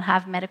did not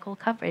have medical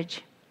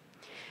coverage.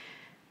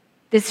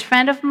 This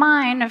friend of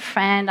mine, a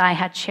friend I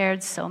had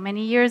shared so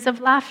many years of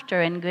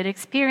laughter and good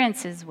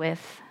experiences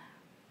with,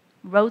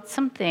 wrote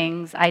some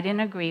things I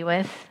didn't agree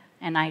with,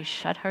 and I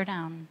shut her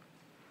down.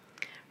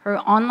 Her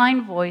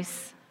online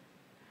voice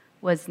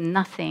was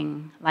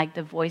nothing like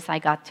the voice I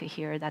got to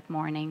hear that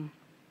morning.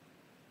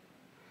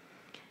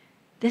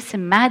 This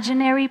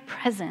imaginary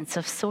presence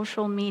of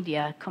social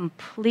media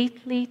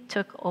completely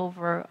took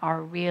over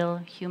our real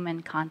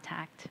human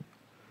contact.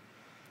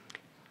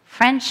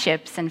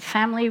 Friendships and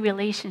family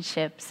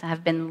relationships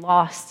have been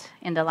lost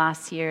in the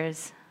last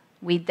years.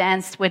 We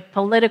danced with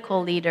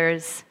political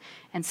leaders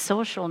and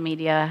social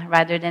media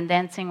rather than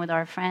dancing with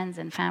our friends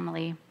and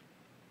family.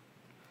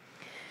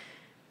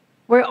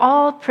 We're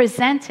all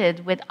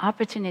presented with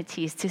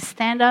opportunities to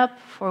stand up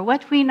for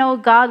what we know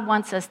God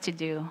wants us to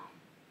do.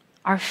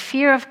 Our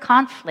fear of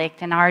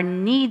conflict and our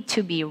need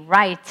to be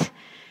right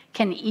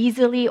can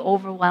easily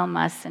overwhelm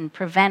us and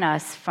prevent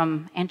us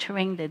from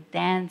entering the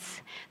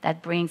dance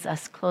that brings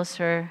us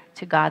closer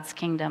to God's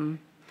kingdom.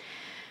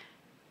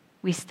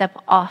 We step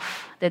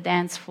off the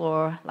dance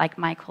floor like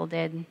Michael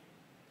did.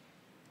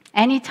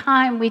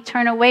 Anytime we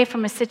turn away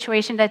from a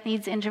situation that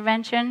needs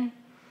intervention,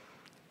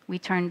 we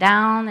turn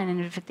down an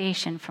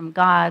invitation from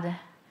God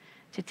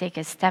to take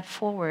a step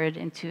forward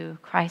into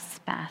Christ's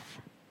path.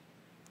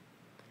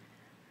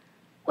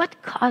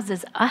 What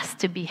causes us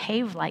to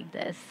behave like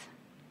this?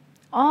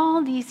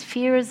 All these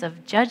fears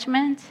of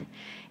judgment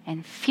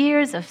and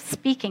fears of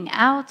speaking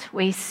out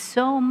weigh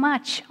so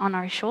much on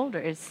our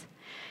shoulders.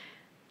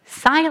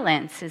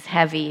 Silence is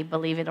heavy,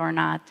 believe it or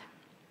not.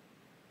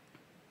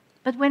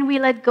 But when we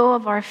let go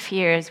of our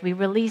fears, we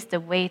release the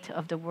weight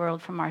of the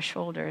world from our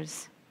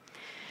shoulders.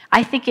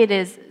 I think it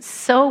is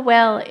so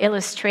well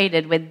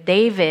illustrated with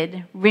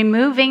David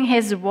removing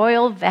his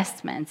royal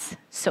vestments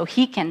so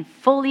he can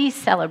fully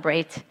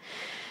celebrate.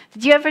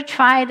 Did you ever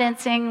try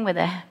dancing with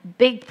a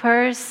big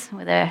purse,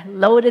 with a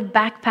loaded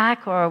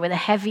backpack, or with a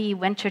heavy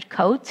winter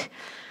coat?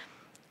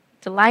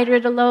 The lighter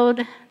the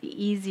load,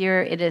 the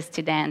easier it is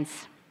to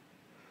dance.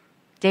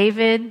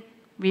 David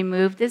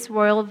removed his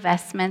royal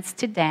vestments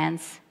to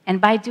dance, and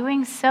by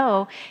doing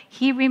so,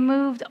 he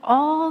removed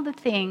all the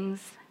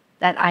things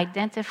that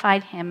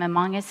identified him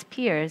among his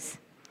peers: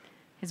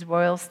 his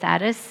royal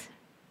status,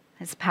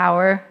 his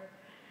power,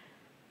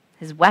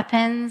 his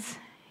weapons,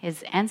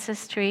 his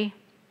ancestry.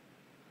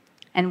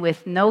 And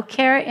with no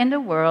care in the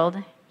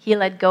world, he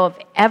let go of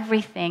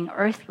everything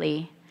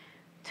earthly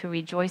to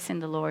rejoice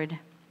in the Lord.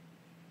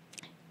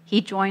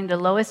 He joined the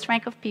lowest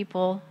rank of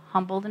people,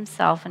 humbled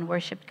himself, and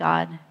worshiped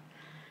God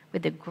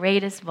with the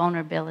greatest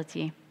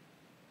vulnerability.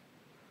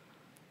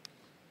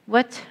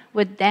 What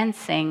would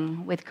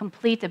dancing with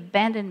complete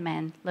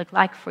abandonment look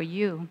like for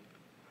you?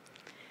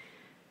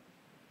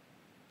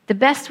 The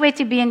best way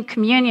to be in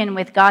communion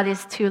with God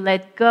is to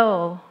let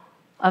go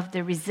of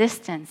the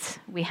resistance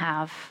we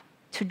have,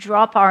 to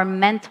drop our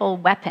mental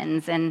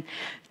weapons, and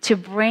to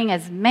bring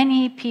as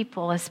many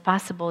people as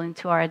possible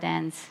into our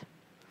dance.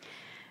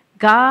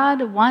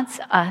 God wants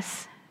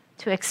us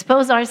to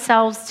expose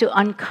ourselves to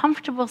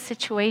uncomfortable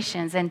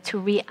situations and to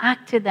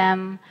react to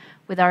them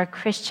with our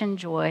Christian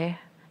joy,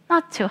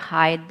 not to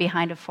hide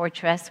behind a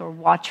fortress or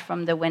watch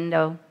from the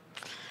window.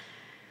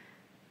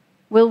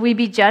 Will we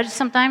be judged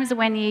sometimes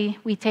when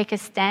we take a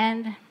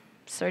stand?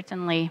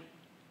 Certainly.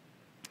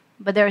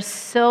 But there are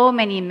so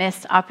many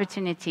missed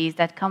opportunities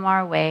that come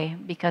our way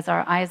because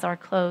our eyes are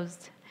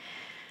closed.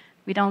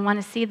 We don't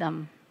want to see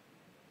them.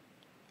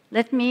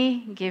 Let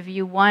me give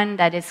you one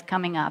that is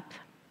coming up.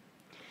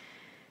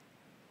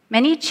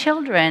 Many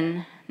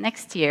children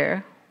next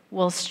year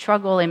will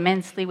struggle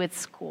immensely with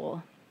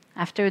school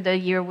after the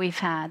year we've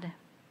had.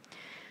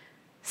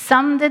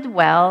 Some did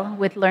well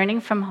with learning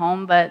from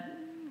home, but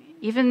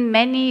even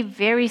many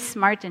very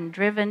smart and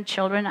driven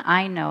children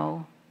I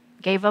know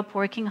gave up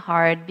working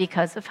hard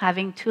because of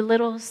having too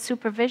little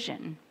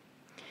supervision.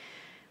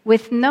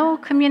 With no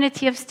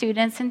community of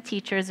students and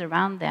teachers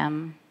around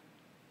them,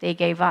 they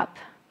gave up.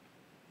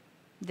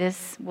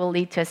 This will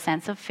lead to a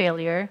sense of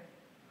failure.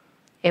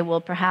 It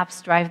will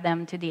perhaps drive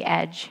them to the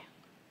edge.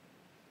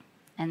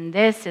 And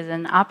this is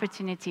an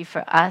opportunity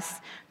for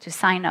us to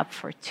sign up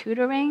for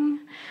tutoring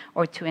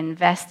or to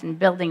invest in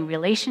building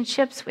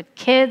relationships with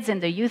kids in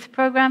the youth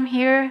program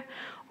here,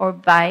 or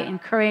by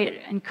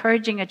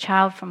encouraging a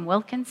child from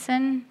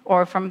Wilkinson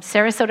or from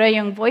Sarasota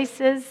Young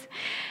Voices,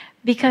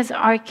 because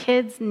our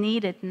kids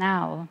need it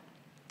now.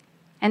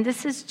 And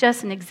this is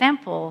just an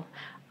example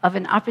of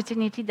an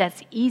opportunity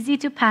that's easy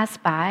to pass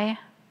by,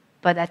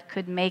 but that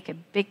could make a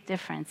big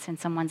difference in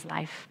someone's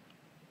life.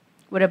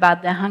 What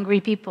about the hungry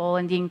people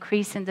and the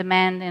increase in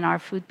demand in our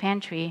food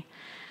pantry?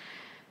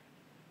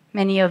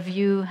 Many of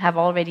you have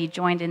already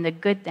joined in the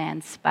good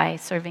dance by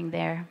serving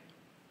there.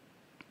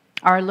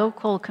 Our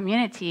local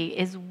community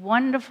is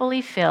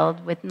wonderfully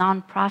filled with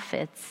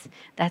nonprofits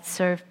that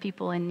serve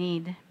people in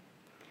need.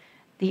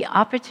 The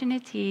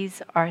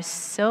opportunities are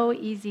so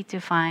easy to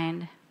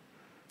find,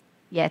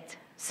 yet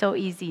so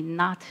easy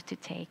not to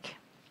take.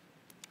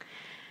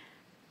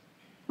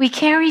 We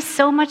carry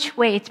so much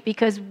weight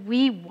because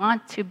we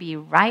want to be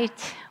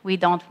right. We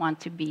don't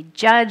want to be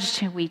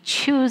judged. We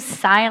choose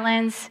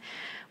silence,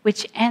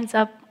 which ends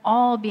up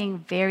all being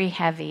very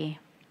heavy.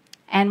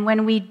 And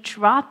when we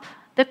drop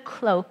the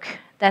cloak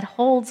that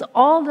holds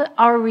all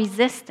our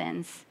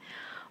resistance,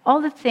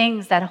 all the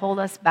things that hold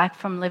us back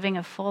from living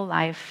a full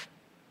life,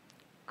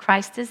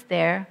 Christ is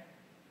there,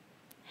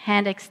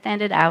 hand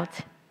extended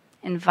out,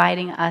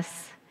 inviting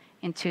us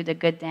into the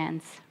good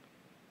dance.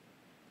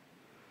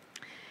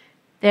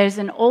 There's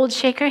an old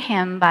Shaker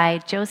hymn by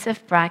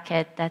Joseph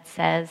Brackett that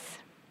says,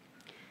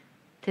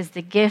 "'Tis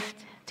the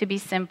gift to be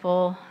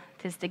simple,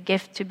 'tis the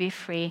gift to be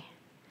free,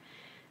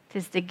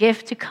 'tis the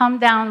gift to come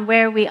down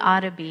where we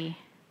ought to be.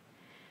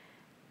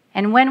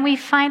 And when we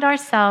find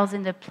ourselves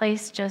in the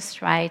place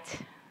just right,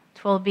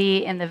 'twill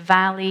be in the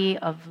valley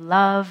of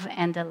love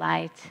and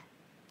delight.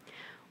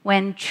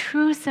 When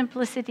true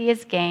simplicity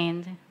is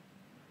gained,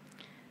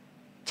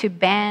 to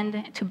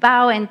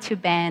bow and to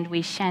bend,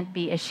 we shan't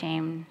be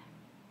ashamed.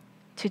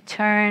 To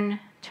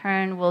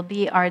turn will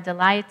be our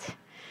delight,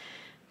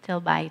 till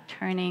by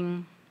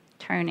turning,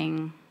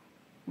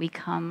 we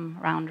come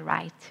round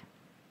right."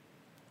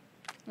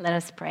 Let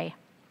us pray.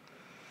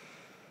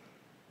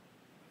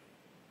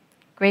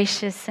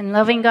 Gracious and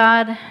loving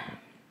God,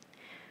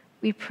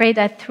 we pray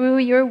that through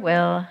your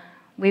will,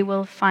 we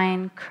will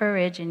find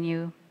courage in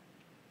you,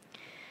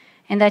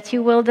 and that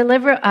you will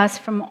deliver us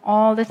from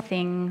all the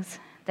things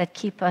that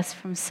keep us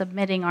from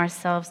submitting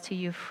ourselves to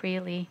you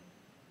freely.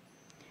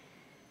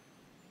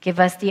 Give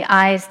us the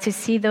eyes to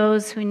see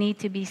those who need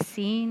to be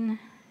seen,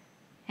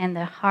 and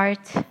the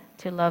heart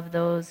to love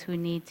those who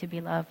need to be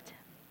loved.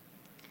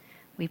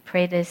 We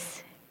pray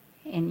this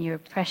in your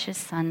precious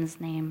Son's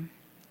name.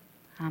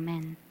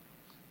 Amen.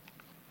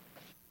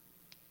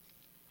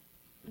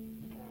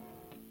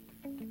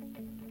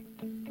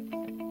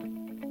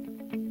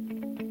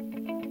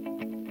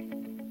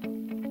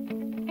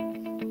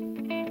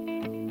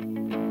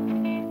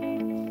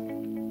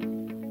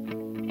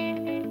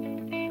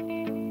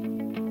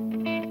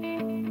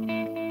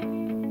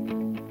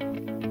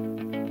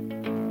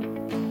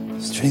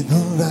 Strength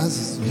will rise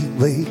as we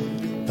wait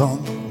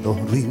upon the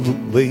Lord. We will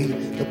wait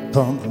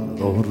upon the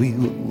Lord. We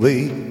will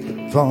wait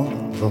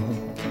upon the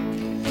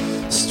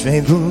Lord.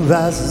 Strength will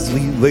rise as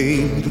we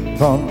wait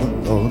upon the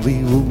Lord.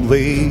 We will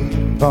wait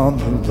upon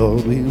the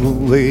Lord. We will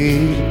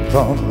wait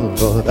upon the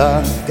Lord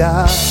our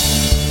God.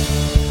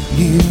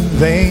 You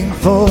reign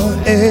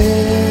forever.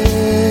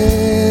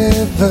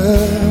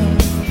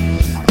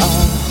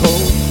 Our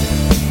hope,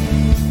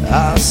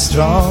 our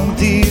strong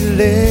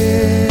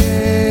deliverer.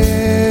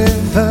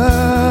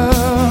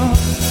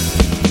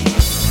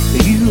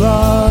 You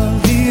are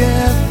the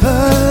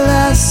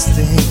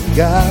everlasting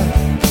God,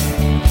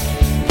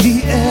 the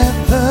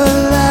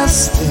everlasting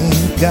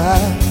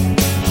God.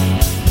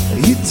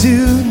 You do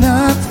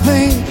not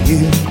faint,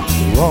 you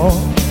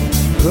won't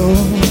grow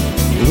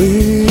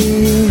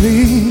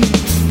weary.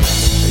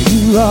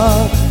 You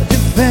are a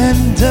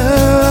defender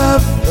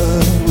of the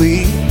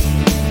weak.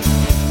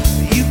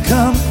 You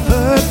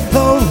comfort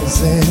those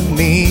in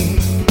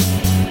need.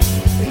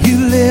 You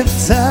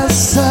lift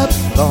us up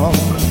on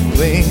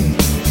wings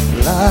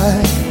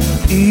like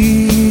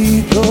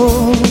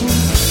eagles.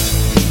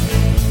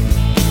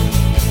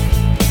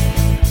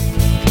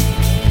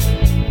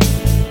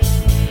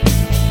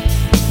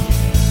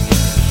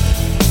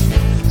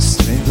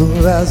 Strength will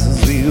rise as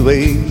we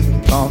wait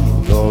upon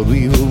the Lord.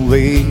 We will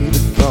wait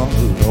upon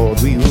the Lord.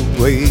 We will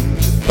wait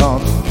upon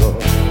the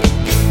Lord.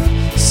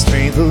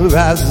 Strength will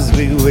rise as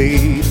we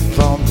wait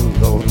upon the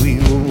Lord. We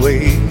will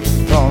wait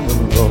upon the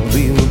Lord.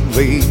 We will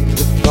wait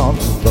upon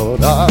the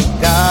Lord our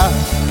God.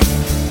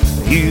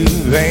 You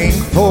reign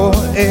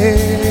forever.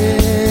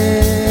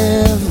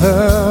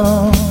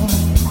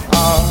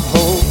 Our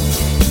hope,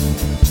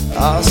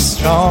 our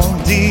strong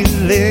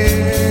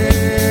deliverer.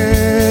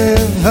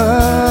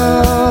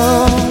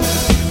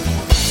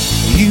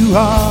 You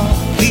are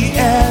the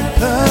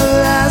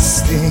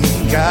everlasting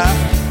God,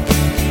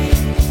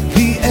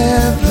 the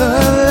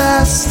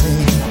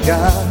everlasting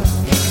God.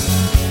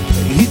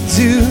 You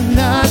do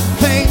not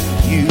faint,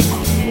 you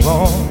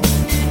won't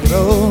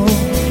grow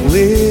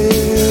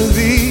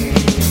weary.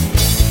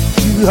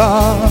 You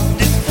are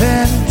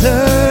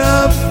defender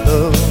of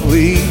the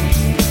weak.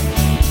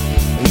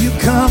 You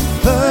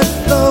comfort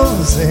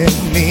those in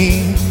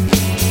need.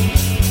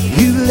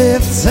 You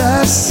lift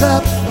us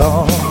up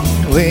on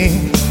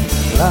wings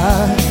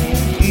like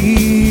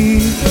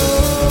eagles.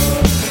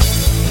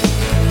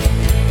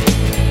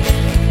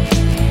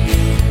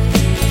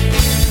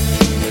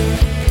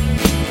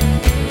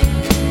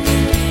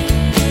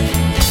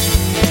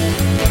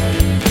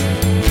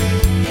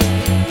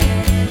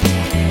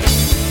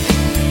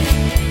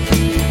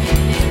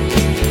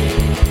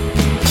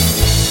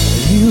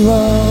 You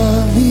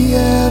are the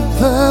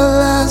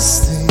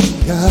everlasting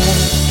God,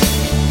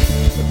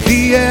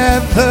 the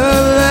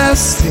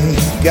everlasting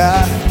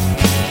God.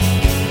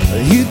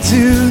 You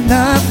do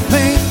not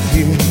faint,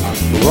 you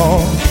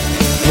won't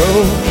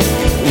grow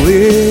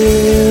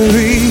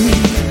weary.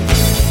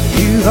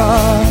 You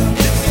are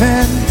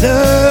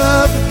defender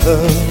of the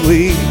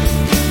weak.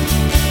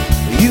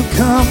 You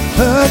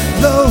comfort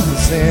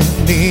those in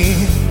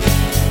need.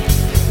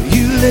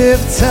 You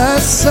lift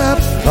us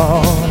up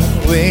on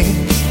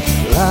wings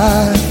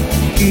like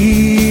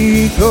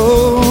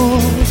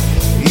eagles.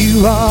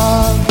 You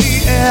are the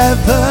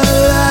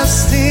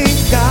everlasting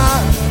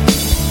God,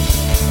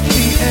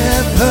 the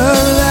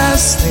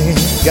everlasting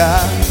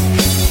God.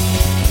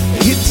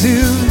 You do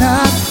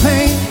not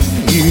faint,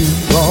 you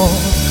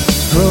won't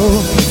grow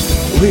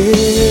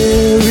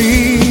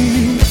weary.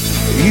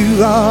 You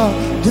are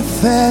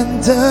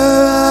defender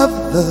of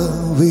the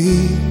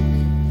weak.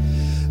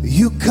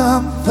 You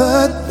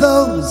comfort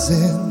those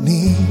in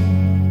need.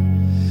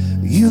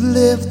 You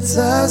lift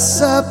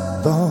us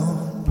up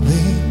on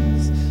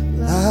wings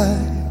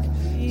like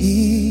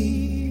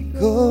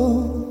eagles.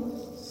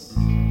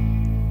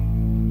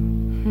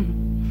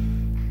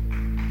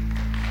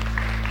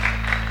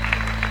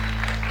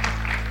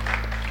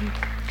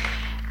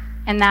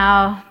 And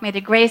now, may the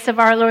grace of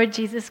our Lord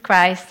Jesus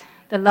Christ,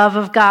 the love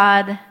of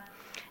God,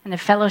 and the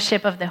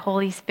fellowship of the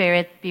Holy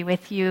Spirit be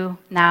with you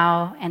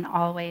now and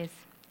always.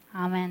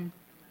 Amen.